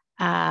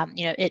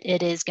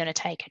it is going to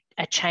take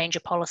a change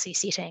of policy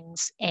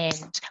settings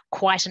and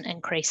quite an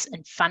increase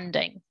in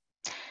funding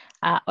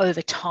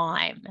over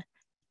time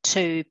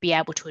to be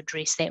able to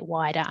address that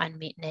wider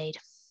unmet need.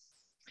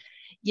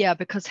 Yeah,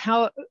 because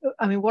what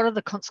are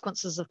the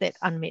consequences of that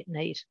unmet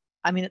need?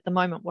 At the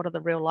moment, what are the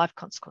real life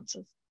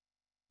consequences?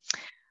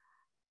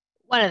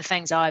 One of the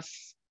things I've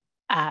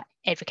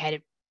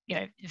advocated,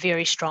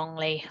 very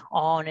strongly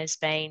on has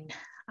been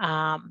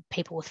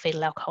people with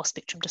fetal alcohol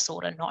spectrum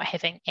disorder not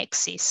having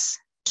access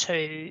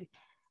to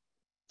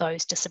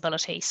those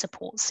disability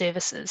support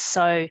services.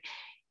 So,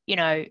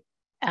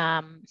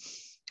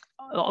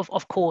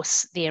 of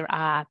course, there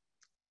are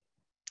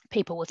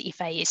people with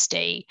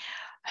FASD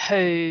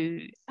who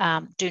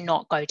do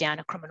not go down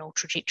a criminal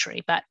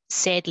trajectory, but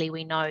sadly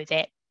we know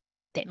that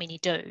many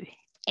do,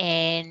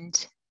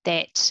 and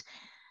that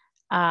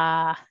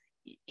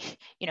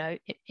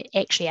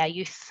actually our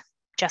youth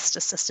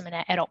justice system and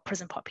our adult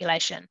prison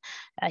population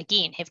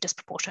again have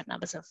disproportionate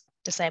numbers of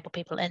disabled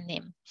people in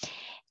them,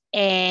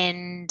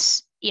 and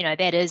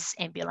that is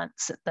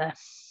ambulance at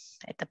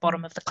the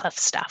bottom of the cliff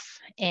stuff.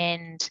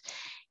 And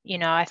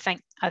I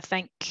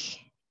think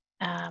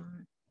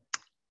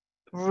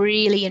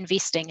really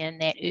investing in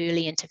that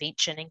early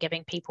intervention and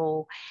giving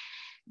people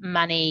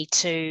money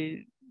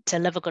to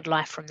live a good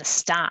life from the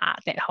start,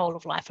 that whole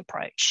of life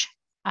approach,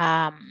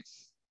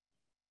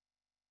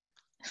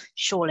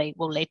 surely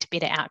will lead to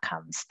better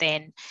outcomes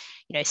than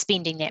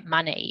spending that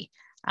money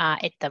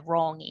at the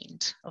wrong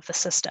end of the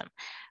system.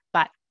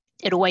 But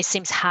it always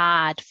seems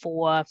hard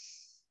for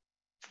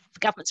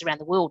governments around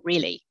the world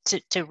really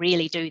to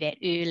really do that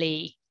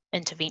early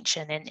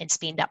intervention and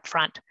spend up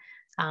front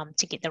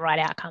to get the right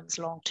outcomes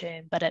long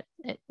term. But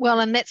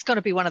and that's going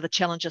to be one of the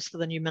challenges for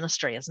the new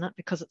ministry, isn't it?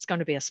 Because it's going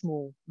to be a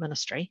small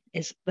ministry,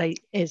 and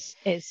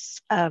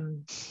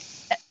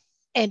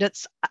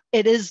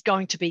it is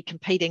going to be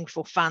competing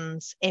for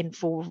funds and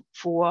for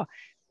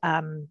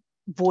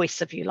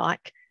voice, if you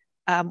like,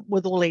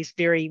 with all these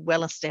very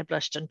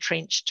well-established,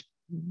 entrenched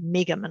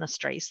mega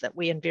ministries that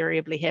we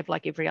invariably have,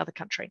 like every other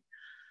country.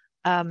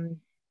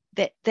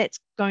 That's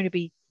going to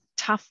be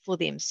tough for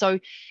them. So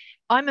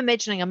I'm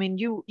imagining, I mean,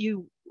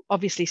 you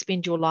obviously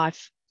spend your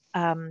life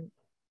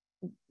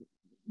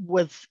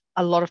with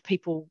a lot of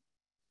people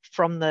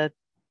from the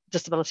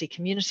disability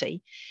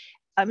community.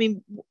 I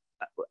mean,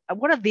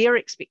 what are their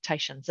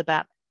expectations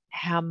about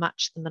how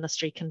much the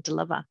ministry can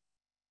deliver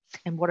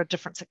and what a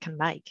difference it can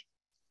make?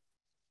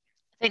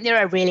 I think there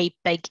are really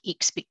big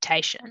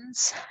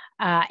expectations,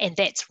 and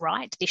that's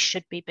right. There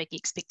should be big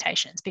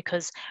expectations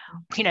because,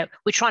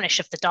 we're trying to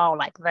shift the dial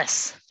like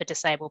this for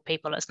disabled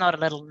people. It's not a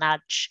little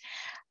nudge.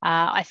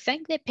 I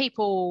think that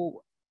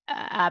people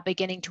are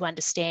beginning to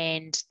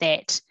understand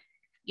that,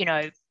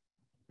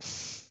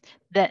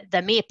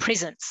 the mere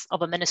presence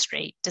of a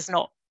ministry does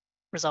not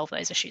resolve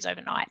those issues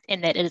overnight,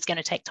 and that it is going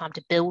to take time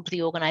to build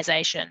the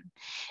organisation.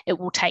 It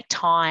will take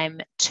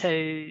time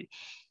to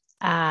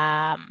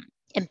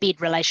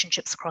embed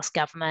relationships across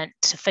government,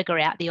 to figure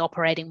out the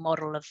operating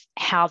model of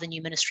how the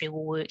new ministry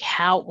will work,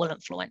 how it will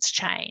influence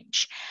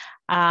change.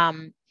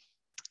 And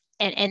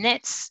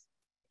that's,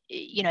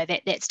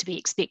 that's to be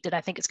expected.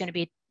 I think it's going to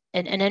be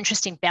an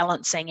interesting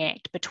balancing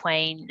act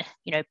between,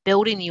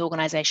 building the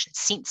organisation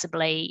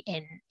sensibly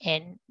and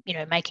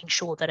making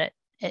sure that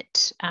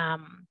it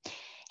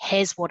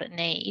has what it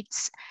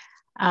needs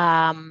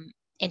and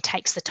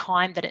takes the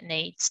time that it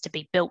needs to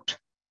be built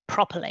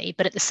properly.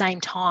 But at the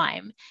same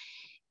time,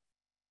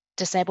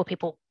 disabled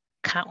people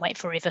can't wait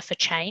forever for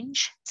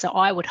change. So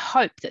I would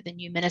hope that the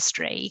new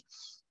ministry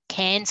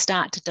can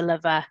start to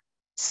deliver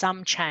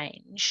some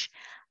change,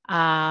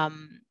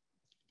 along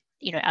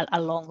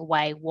the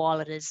way while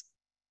it is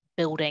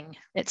building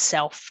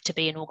itself to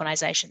be an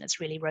organisation that's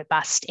really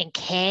robust and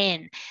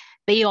can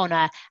be on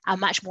a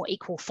much more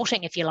equal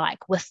footing, if you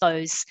like, with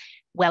those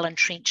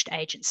well-entrenched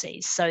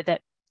agencies, so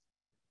that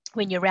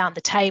when you're around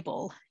the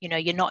table,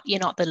 you're not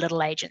the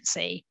little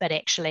agency, but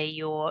actually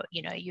you've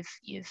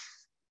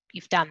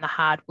done the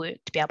hard work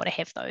to be able to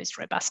have those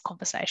robust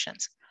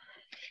conversations.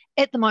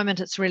 At the moment,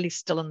 it's really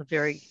still in the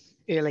very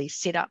early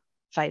setup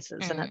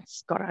phases, and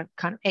it's got a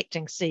kind of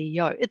acting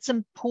CEO. It's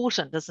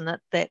important, isn't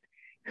it, that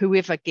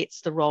whoever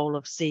gets the role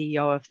of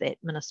CEO of that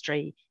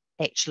ministry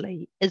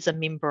actually is a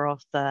member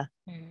of the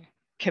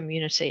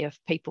community of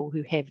people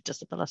who have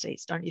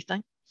disabilities, don't you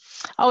think?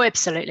 Oh,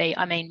 absolutely.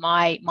 I mean,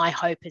 my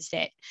hope is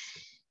that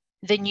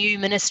the new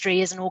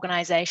ministry is an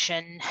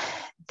organisation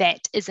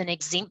that is an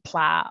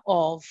exemplar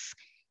of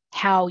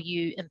how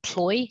you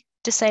employ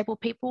disabled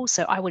people.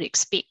 So I would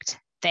expect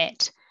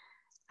that,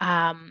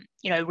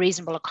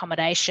 reasonable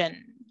accommodations,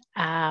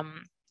 are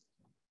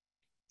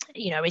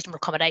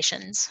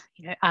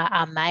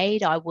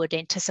made. I would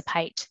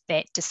anticipate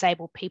that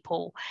disabled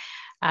people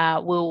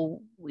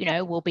will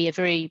be a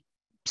very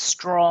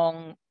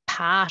strong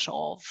part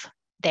of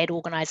that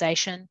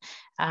organisation,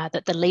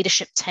 that the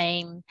leadership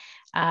team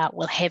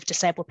will have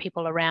disabled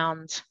people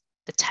around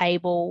the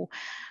table,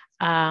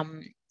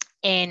 and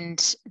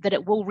that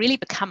it will really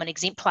become an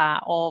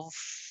exemplar of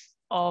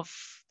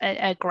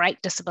a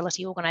great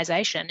disability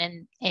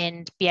organisation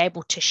and be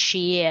able to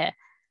share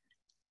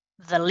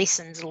the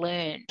lessons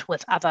learned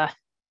with other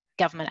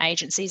government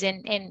agencies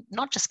and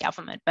not just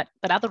government, but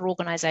other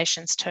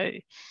organisations too,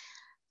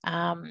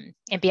 and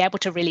be able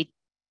to really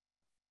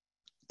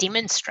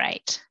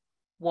demonstrate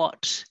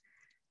what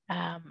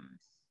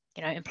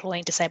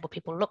employing disabled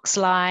people looks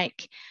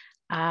like,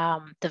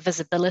 the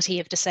visibility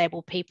of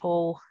disabled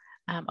people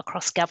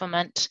across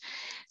government.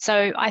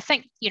 So I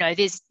think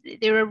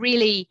there are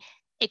really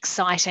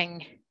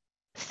exciting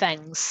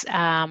things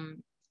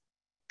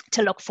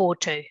to look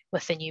forward to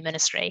with the new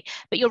ministry.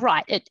 But you're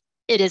right, it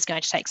is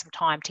going to take some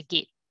time to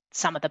get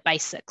some of the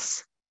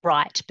basics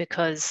right,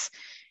 because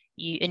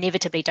you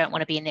inevitably don't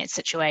want to be in that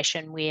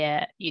situation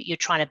where you're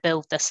trying to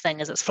build this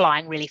thing as it's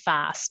flying really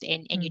fast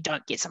and you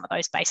don't get some of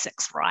those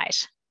basics right.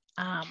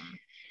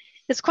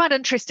 It's quite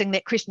interesting,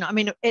 that question. I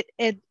mean,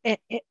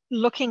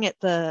 looking at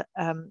the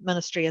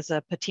ministry as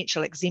a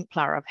potential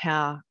exemplar of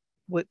how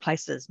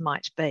workplaces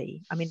might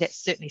be, I mean,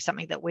 that's certainly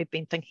something that we've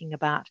been thinking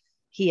about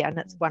here, and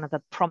it's one of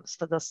the prompts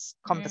for this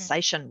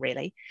conversation,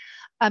 really.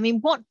 I mean,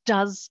 what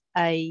does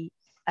a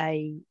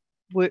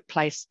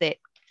workplace that,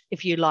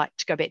 if you like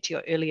to go back to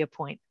your earlier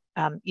point,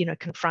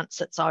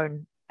 confronts its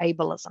own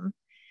ableism,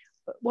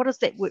 what does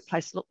that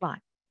workplace look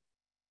like?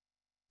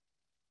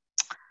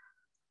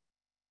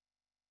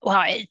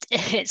 Well,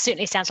 it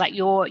certainly sounds like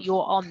you're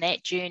on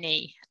that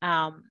journey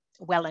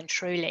well and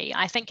truly.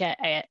 I think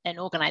an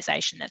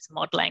organisation that's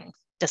modelling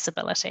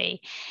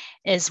disability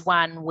is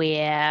one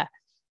where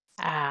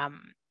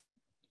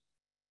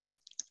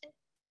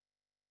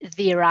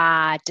there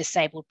are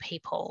disabled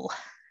people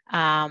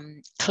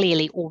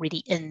clearly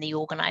already in the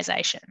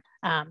organisation.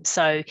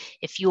 So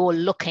if you're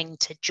looking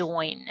to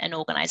join an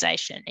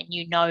organisation and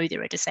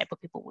there are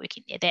disabled people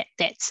working there,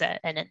 that's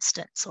an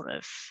instant sort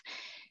of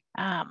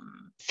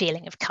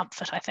feeling of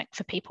comfort, I think,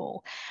 for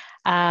people.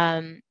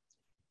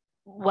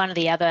 one of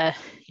the other,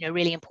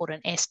 really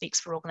important aspects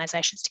for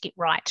organisations to get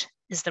right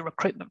is the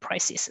recruitment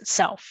process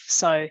itself.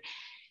 So,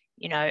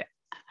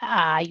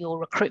 your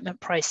recruitment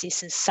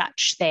process is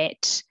such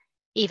that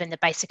even the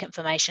basic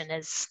information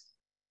is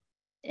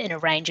in a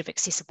range of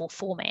accessible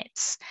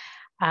formats.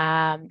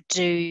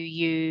 Do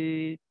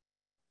you,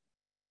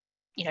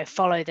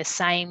 follow the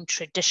same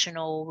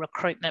traditional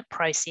recruitment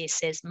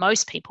process as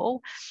most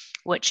people,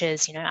 which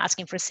is,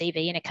 asking for a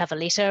CV and a cover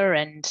letter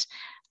and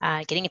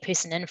getting a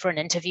person in for an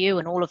interview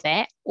and all of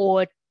that?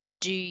 Or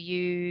do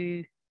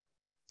you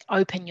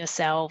open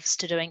yourselves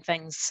to doing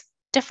things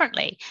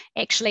differently?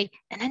 Actually,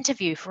 an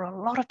interview for a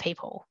lot of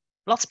people,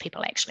 lots of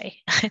people actually,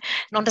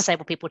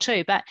 non-disabled people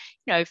too, but,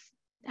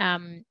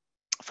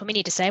 for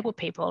many disabled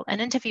people, an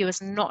interview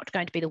is not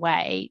going to be the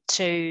way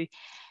to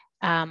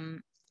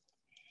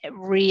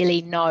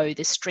really know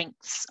the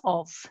strengths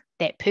of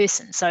that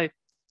person. So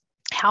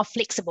how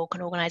flexible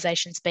can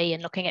organisations be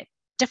in looking at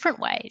different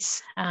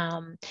ways? I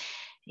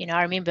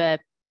remember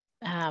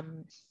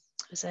it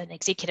was an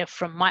executive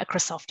from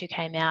Microsoft who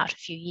came out a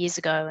few years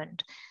ago,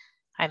 and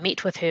I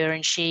met with her,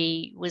 and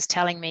she was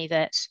telling me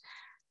that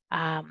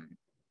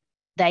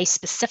they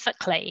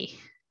specifically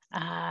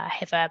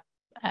have a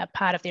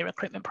part of their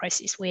recruitment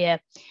process where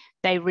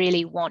they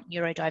really want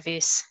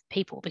neurodiverse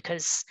people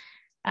because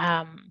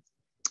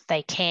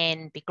they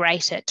can be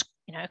great at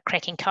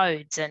cracking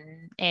codes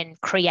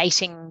and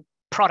creating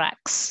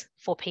products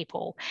for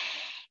people.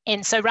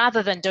 And so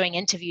rather than doing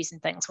interviews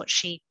and things, which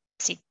she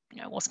said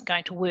wasn't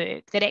going to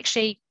work, that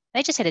actually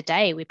they just had a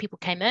day where people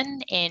came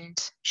in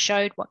and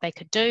showed what they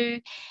could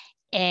do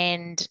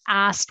and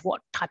asked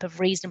what type of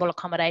reasonable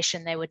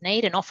accommodation they would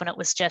need. And often it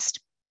was just,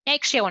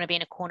 actually, I want to be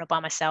in a corner by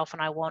myself,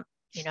 and I want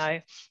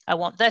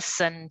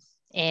this, and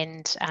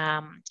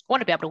want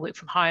to be able to work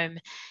from home,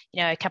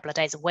 a couple of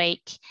days a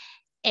week.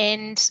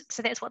 And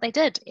so that's what they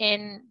did.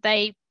 And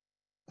they,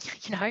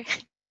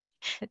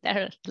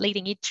 they're a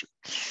leading edge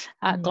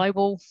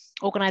global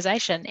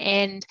organization.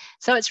 And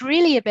so it's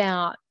really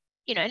about,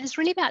 and it's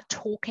really about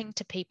talking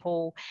to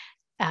people,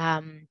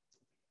 either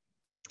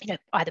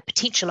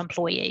potential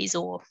employees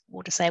or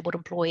disabled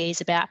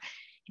employees about,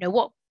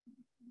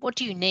 what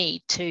do you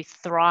need to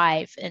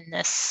thrive in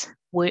this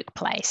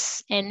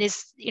workplace? And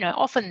there's,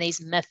 often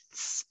these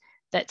myths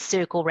that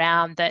circle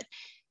around that,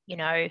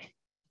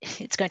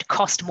 it's going to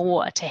cost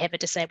more to have a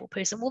disabled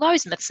person. Well,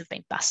 those myths have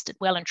been busted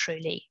well and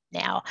truly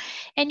now.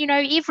 And,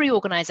 every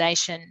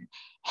organisation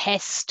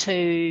has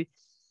to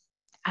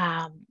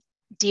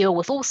deal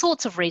with all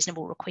sorts of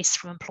reasonable requests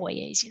from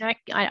employees.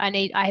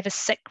 I have a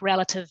sick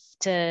relative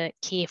to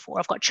care for.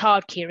 I've got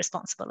childcare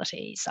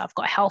responsibilities. I've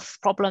got health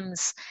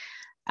problems,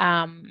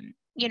 and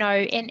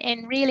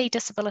really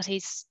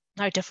disability's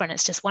no different.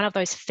 It's just one of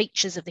those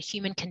features of the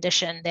human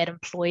condition that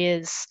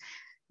employers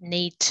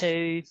need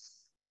to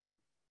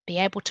be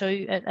able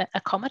to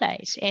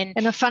accommodate. And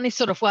in a funny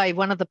sort of way,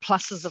 one of the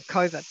pluses of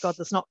COVID, God,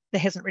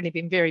 there hasn't really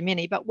been very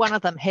many, but one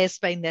of them has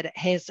been that it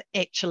has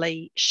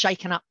actually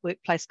shaken up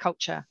workplace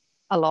culture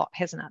a lot,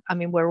 hasn't it? I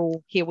mean,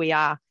 here we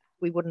are.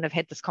 We wouldn't have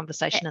had this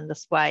conversation in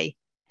this way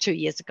 2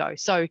 years ago.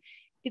 So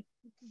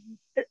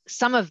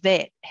some of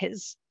that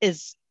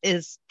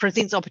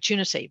presents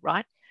opportunity,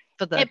 right,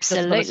 for the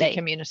disability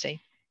community.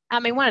 I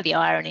mean, one of the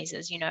ironies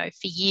is,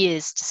 for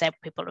years,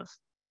 disabled people have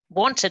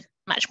wanted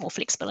much more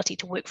flexibility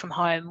to work from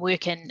home,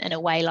 work in a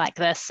way like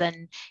this,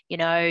 and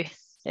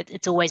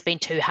it's always been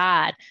too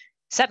hard.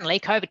 Suddenly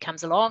COVID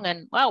comes along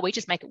and, well, we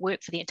just make it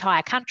work for the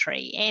entire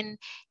country. And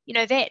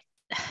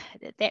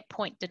that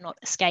point did not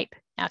escape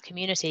our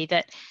community,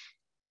 that,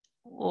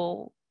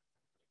 well,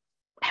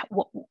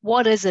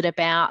 what is it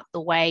about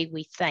the way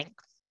we think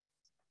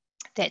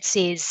that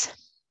says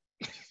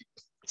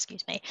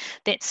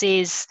that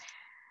says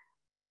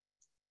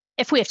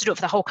if we have to do it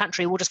for the whole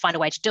country, we'll just find a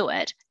way to do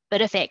it.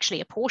 But if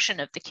actually a portion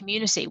of the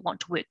community want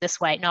to work this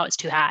way, no, it's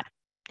too hard.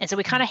 And so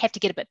we kind of have to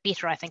get a bit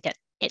better, I think, at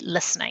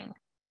listening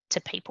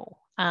to people,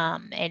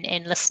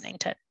 and listening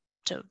to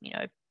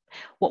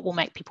what will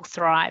make people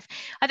thrive.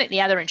 I think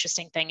the other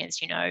interesting thing is,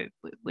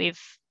 we've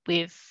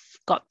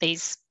got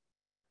these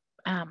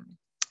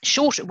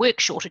work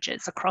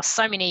shortages across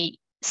so many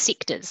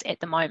sectors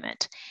at the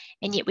moment,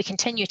 and yet we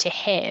continue to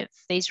have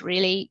these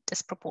really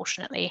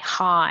disproportionately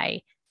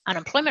high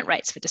unemployment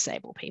rates for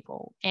disabled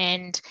people.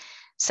 And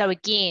so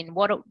again,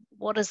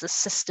 what is the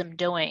system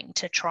doing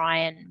to try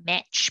and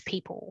match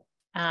people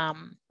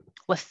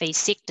with these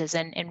sectors,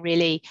 and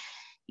really,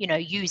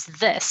 use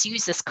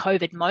this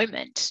COVID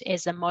moment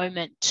as a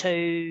moment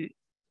to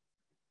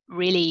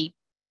really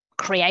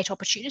create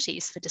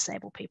opportunities for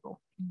disabled people?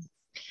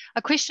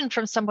 A question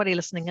from somebody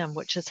listening in,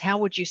 which is, how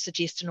would you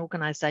suggest an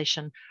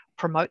organisation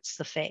promotes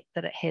the fact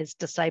that it has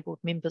disabled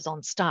members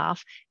on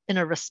staff in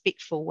a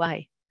respectful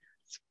way?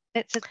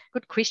 That's a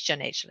good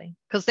question, actually,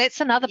 because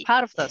that's another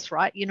part of this,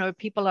 right?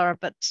 People are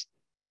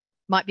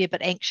might be a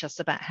bit anxious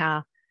about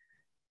how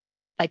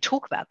they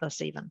talk about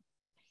this even.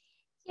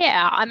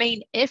 Yeah, I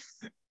mean,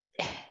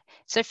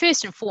 so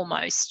first and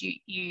foremost,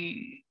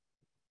 you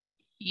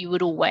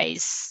would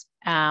always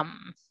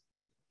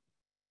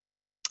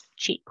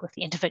check with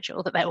the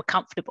individual that they were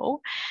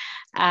comfortable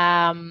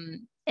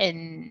in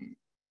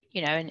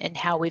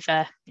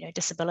however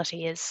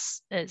disability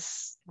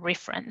is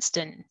referenced,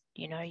 and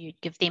you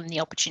give them the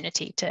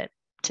opportunity to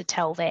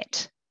tell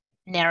that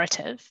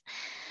narrative.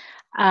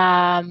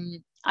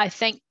 I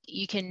think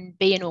you can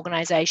be an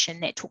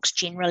organisation that talks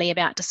generally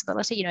about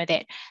disability,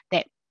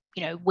 that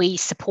we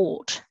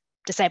support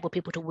disabled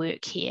people to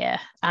work here.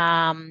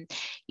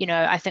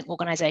 I think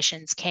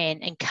organisations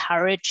can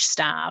encourage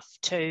staff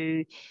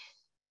to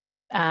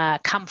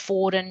come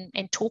forward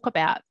and talk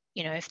about,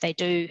 if they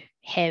do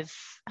have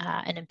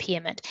an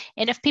impairment.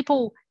 And if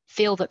people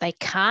feel that they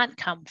can't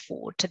come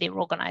forward to their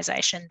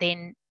organisation,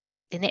 then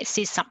that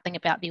says something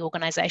about the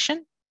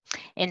organisation.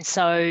 And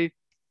so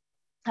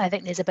I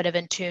think there's a bit of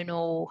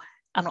internal,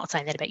 I'm not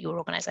saying that about your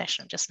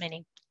organisation, I'm just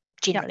meaning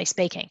generally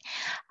speaking.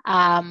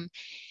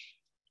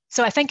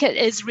 So I think it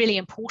is really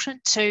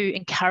important to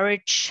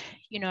encourage,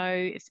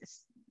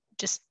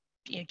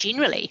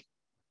 generally,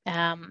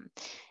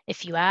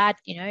 if you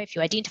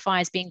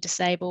identify as being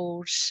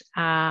disabled,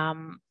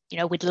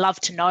 we'd love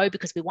to know,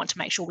 because we want to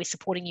make sure we're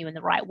supporting you in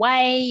the right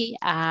way.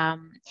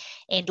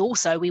 And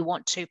also we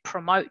want to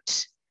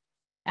promote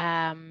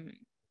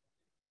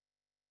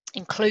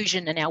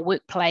inclusion in our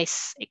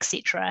workplace,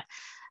 etc.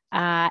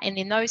 And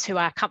then those who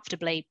are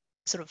comfortably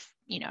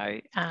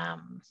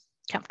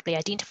comfortably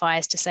identify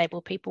as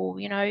disabled people,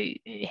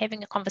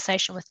 having a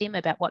conversation with them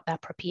about what they're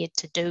prepared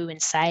to do and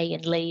say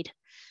and lead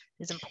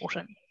is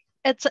important.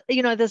 It's,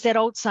 there's that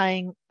old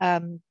saying,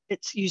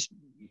 it's used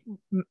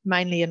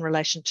mainly in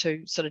relation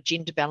to sort of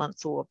gender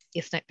balance or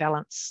ethnic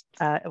balance,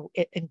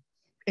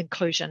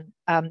 inclusion.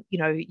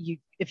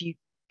 If you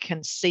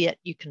can see it,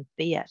 you can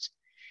be it.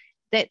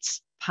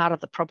 That's part of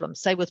the problem.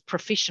 Say with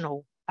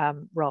professional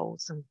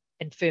roles and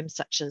in firms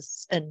such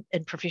as, in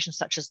professions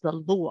such as the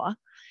law,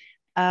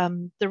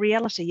 the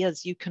reality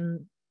is you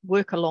can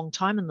work a long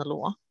time in the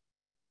law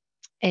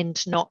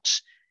and not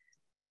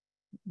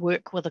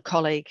work with a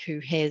colleague who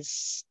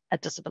has a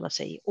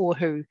disability or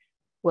who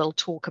will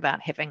talk about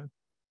having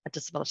a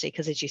disability,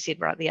 because as you said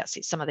right at the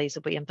outset, some of these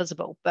will be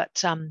invisible.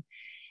 But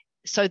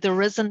so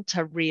there isn't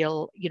a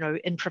real,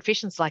 in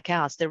professions like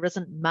ours, there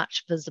isn't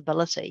much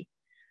visibility.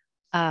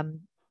 And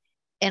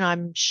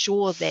I'm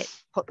sure that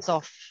puts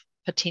off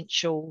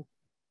potential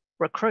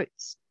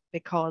recruits,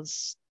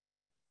 because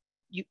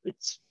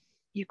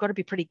you've got to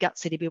be pretty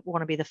gutsy to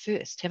want to be the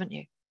first, haven't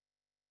you?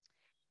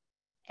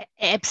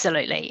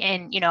 Absolutely.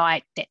 And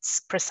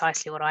that's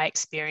precisely what I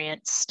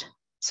experienced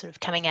sort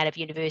of coming out of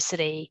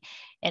university,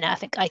 and I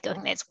think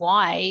that's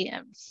why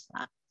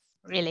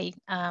really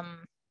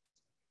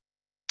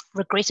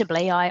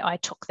regrettably I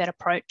took that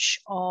approach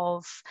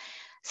of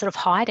sort of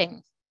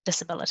hiding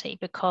disability,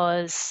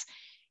 because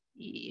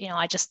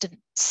I just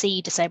didn't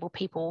see disabled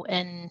people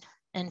in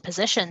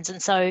positions.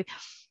 And so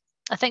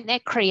I think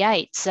that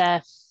creates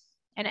and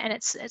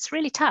it's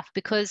really tough,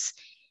 because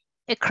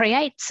it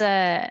creates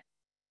a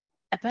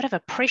bit of a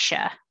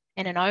pressure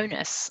and an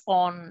onus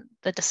on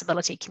the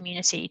disability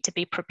community to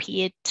be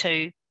prepared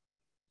to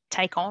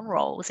take on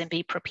roles and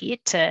be prepared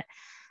to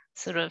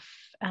sort of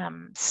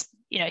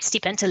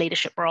step into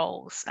leadership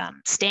roles,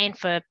 stand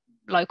for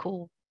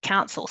local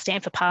council,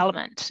 stand for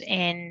parliament.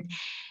 And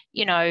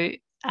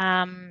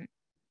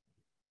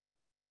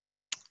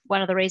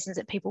one of the reasons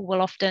that people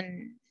will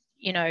often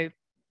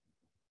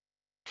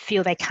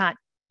feel they can't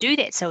do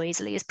that so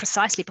easily is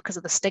precisely because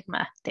of the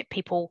stigma that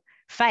people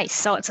face.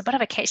 So it's a bit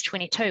of a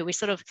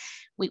catch-22.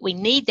 We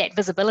need that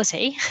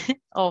visibility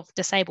of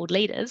disabled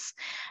leaders,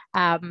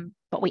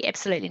 but we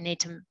absolutely need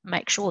to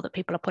make sure that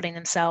people are putting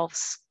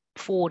themselves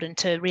forward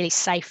into really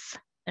safe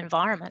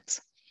environments.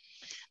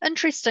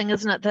 Interesting,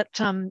 isn't it, that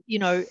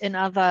in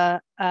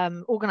other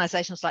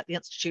organisations like the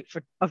Institute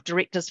of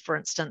Directors, for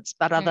instance,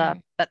 but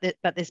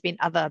there's been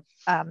other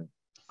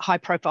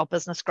high-profile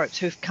business groups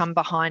who've come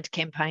behind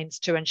campaigns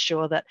to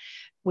ensure that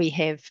we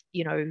have,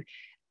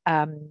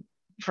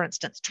 for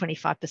instance,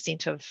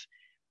 25% of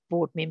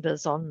board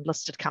members on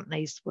listed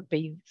companies would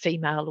be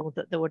female, or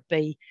that there would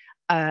be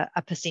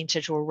a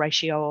percentage or a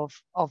ratio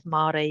of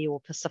Māori or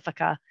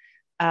Pacifica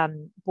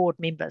board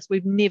members.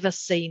 We've never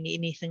seen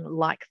anything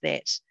like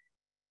that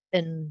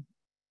in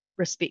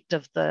respect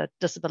of the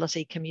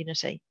disability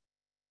community.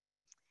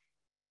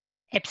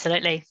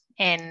 Absolutely,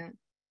 and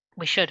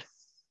we should.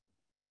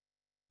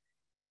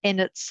 And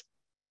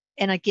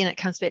again, it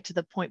comes back to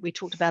the point we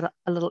talked about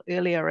a little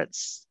earlier.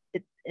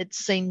 It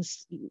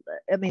seems,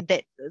 I mean,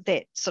 that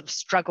sort of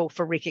struggle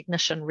for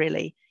recognition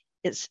really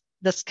is,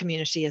 this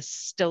community is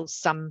still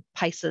some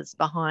paces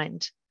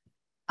behind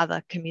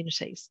other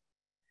communities.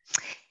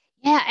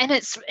 Yeah, and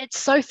it's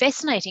so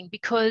fascinating,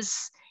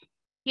 because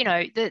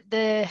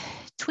the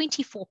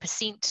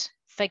 24%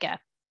 figure,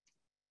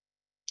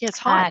 it's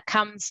high.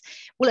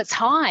 It's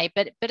high,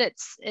 but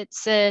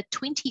it's a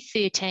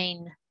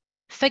 2013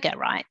 figure,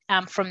 right,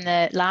 from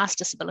the last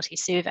disability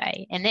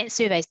survey, and that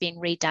survey is being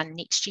redone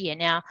next year.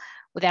 Now,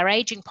 with our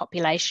aging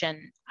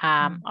population,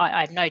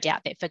 I have no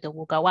doubt that figure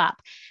will go up.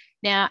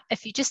 Now,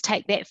 if you just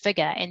take that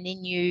figure and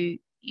then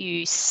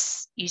you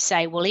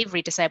say, well,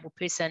 every disabled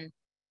person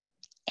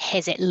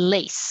has at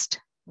least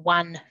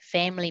one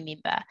family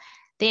member,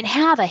 then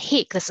how the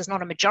heck this is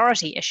not a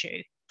majority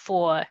issue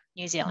for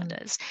New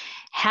Zealanders,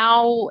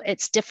 how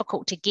it's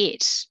difficult to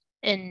get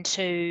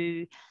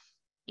into,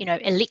 you know,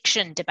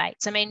 election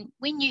debates. I mean,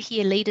 when you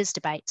hear leaders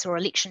debates or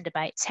election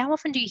debates, how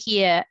often do you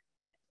hear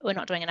we're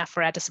not doing enough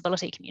for our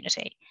disability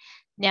community?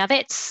 Now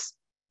that's,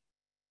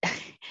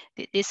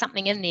 there's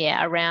something in there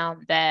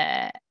around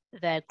the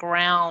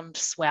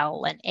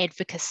groundswell and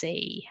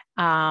advocacy,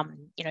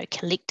 you know,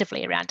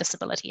 collectively around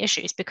disability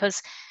issues,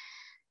 because,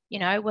 you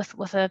know, with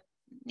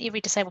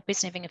every disabled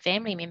person having a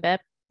family member,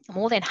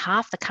 more than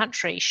half the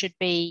country should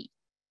be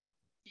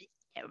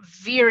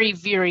very,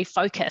 very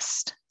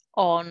focused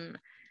on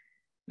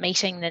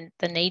meeting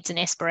the needs and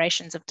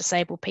aspirations of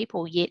disabled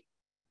people, yet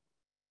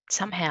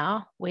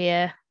somehow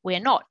we're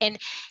not.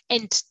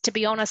 And to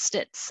be honest,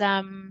 it's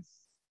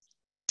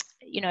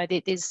you know,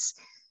 there's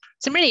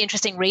some really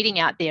interesting reading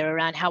out there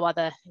around how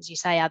other, as you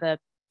say, other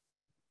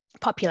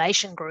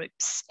population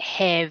groups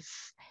have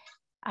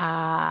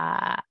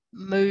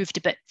moved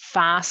a bit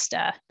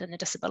faster than the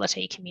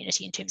disability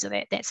community in terms of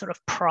that sort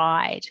of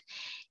pride.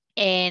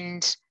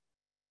 And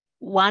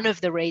one of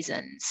the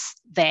reasons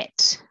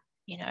that,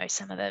 you know,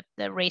 some of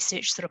the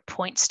research sort of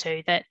points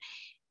to that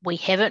we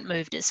haven't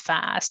moved as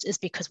fast is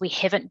because we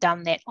haven't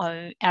done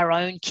our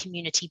own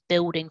community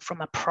building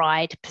from a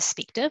pride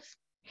perspective,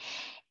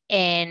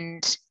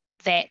 and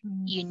that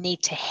you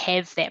need to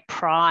have that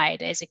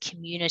pride as a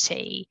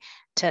community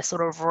to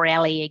sort of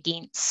rally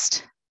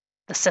against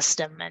the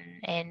system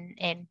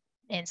and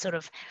sort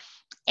of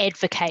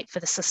advocate for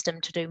the system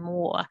to do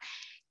more.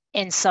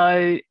 And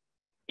so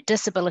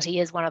disability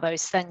is one of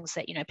those things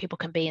that, you know, people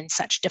can be in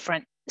such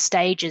different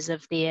stages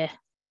of their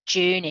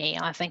journey.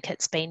 I think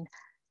it's been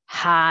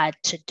hard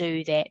to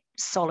do that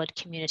solid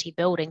community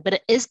building, but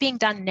it is being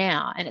done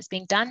now, and it's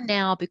being done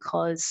now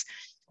because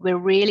we're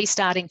really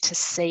starting to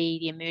see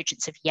the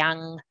emergence of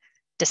young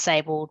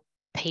disabled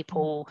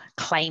people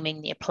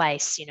claiming their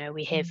place. You know,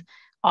 we have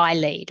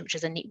iLead, which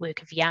is a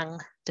network of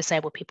young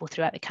disabled people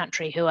throughout the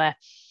country who are,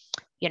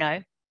 you know,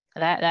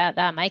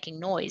 they're making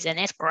noise, and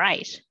that's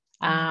great.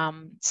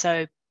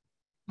 So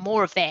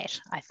more of that,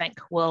 I think,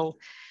 will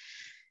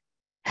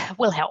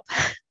help.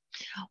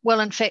 Well,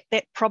 in fact,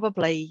 that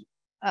probably,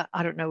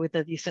 I don't know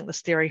whether you think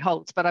this theory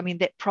holds, but I mean,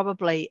 that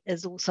probably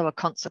is also a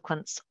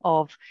consequence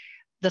of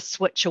the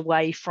switch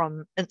away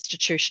from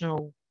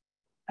institutional,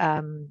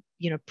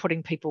 you know,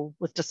 putting people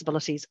with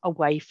disabilities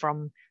away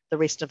from the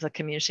rest of the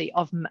community.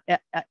 It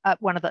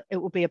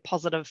will be a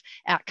positive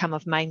outcome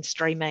of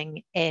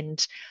mainstreaming,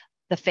 and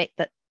the fact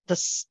that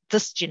this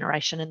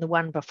generation and the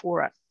one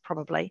before it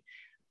probably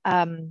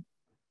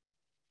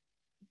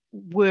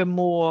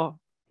were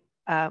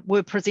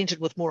presented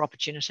with more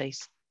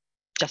opportunities,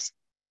 just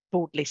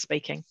broadly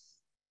speaking.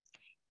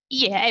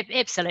 Yeah,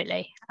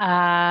 absolutely.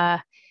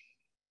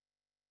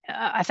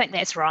 I think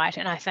that's right,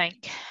 and I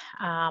think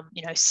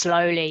you know,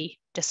 slowly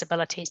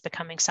disability is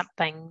becoming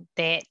something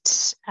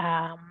that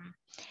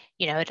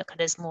you know, it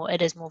is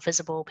more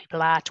visible.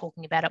 People are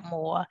talking about it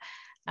more,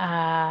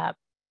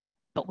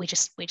 but we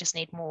just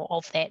need more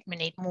of that. We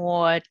need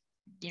more,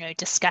 you know,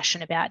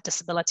 discussion about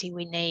disability.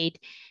 We need,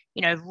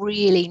 you know,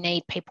 really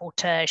need people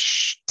to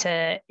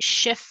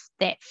shift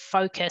that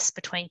focus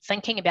between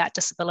thinking about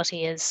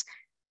disability as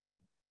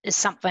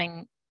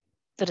something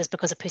that is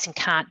because a person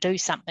can't do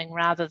something,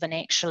 rather than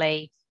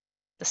actually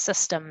the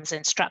systems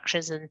and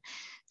structures and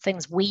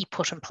things we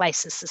put in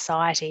place as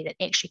society that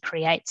actually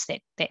creates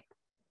that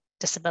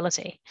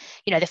disability.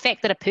 You know, the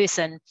fact that a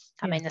person,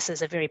 I mean, this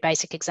is a very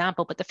basic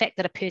example, but the fact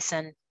that a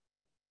person,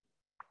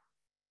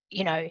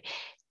 you know,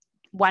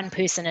 one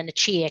person in a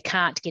chair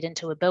can't get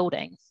into a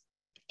building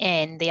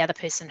and the other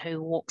person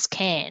who walks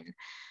can,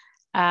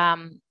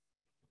 that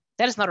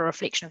is not a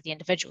reflection of the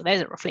individual. That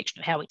is a reflection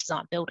of how we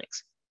design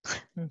buildings.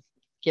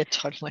 Yeah,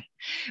 totally.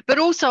 But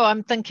also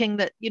I'm thinking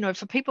that, you know,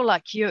 for people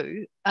like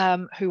you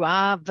who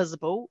are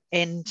visible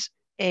and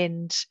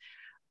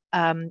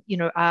you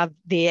know, are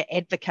there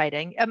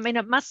advocating, I mean,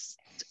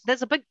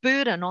 there's a big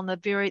burden on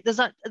there's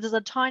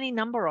a tiny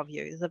number of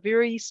you. There's a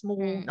very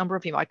small number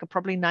of you. I could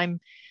probably name,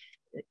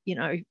 you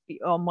know,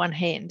 on one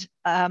hand.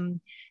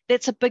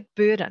 That's a big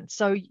burden.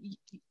 So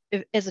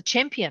as a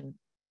champion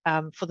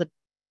for the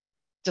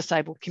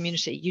disabled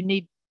community, you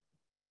need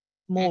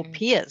more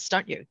peers,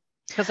 don't you?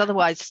 Because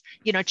otherwise,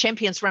 you know,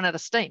 champions run out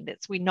of steam.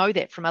 We know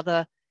that from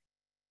other,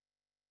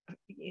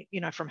 you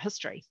know, from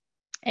history.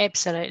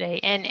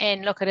 Absolutely.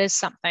 And look, it is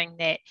something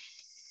that,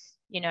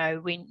 you know,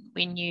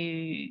 when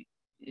you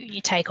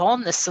take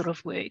on this sort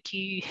of work,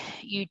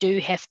 you do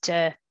have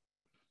to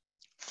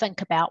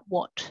think about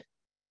what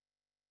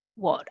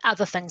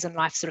other things in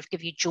life sort of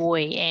give you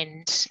joy,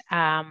 and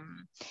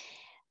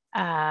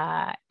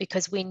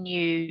because when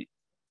you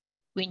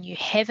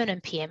have an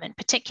impairment,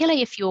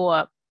 particularly if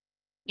you're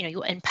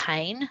in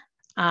pain,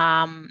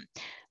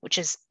 which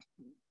is,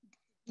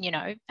 you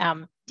know,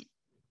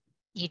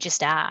 you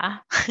just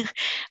are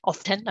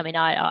often. I mean,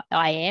 I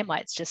am.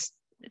 It's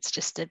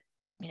just a,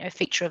 you know,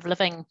 feature of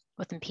living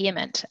with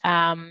impairment.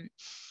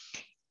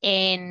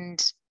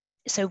 And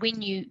so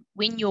when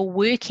you're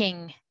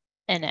working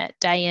in it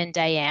day in,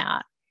 day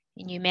out,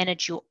 and you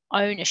manage your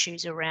own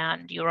issues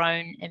around your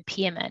own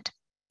impairment,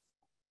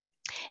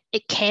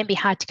 it can be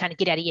hard to kind of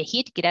get out of your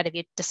head, get out of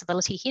your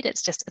disability head.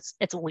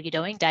 It's all you're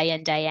doing day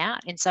in, day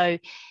out. And so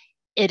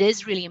it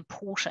is really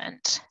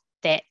important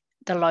that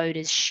the load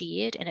is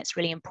shared, and it's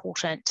really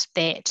important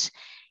that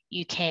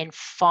you can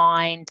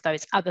find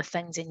those other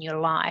things in your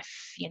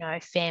life,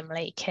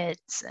 family,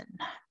 kids, and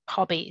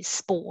hobbies,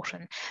 sport,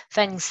 and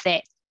things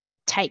that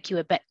take you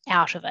a bit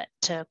out of it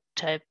to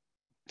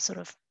sort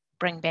of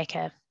bring back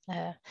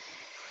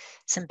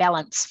some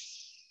balance.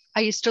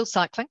 Are you still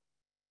cycling?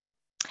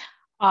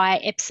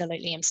 I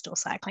absolutely am still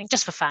cycling,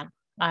 just for fun.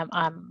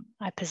 I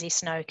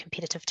possess no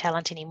competitive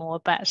talent anymore,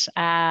 but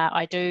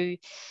I do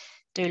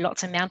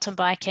lots of mountain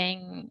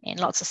biking and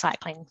lots of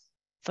cycling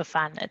for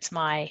fun. It's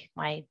my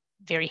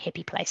very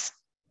happy place.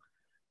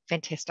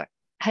 Fantastic.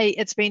 Hey,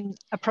 it's been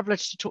a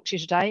privilege to talk to you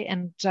today,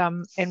 and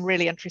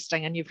really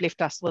interesting, and you've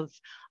left us with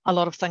a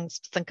lot of things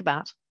to think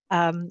about,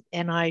 and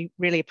I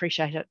really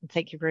appreciate it, and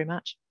thank you very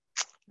much.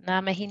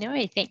 Ngā mihi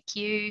nui. Thank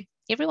you,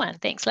 everyone.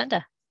 Thanks,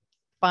 Linda.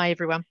 Bye,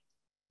 everyone.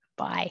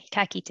 Bye.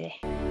 Ka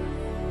kite.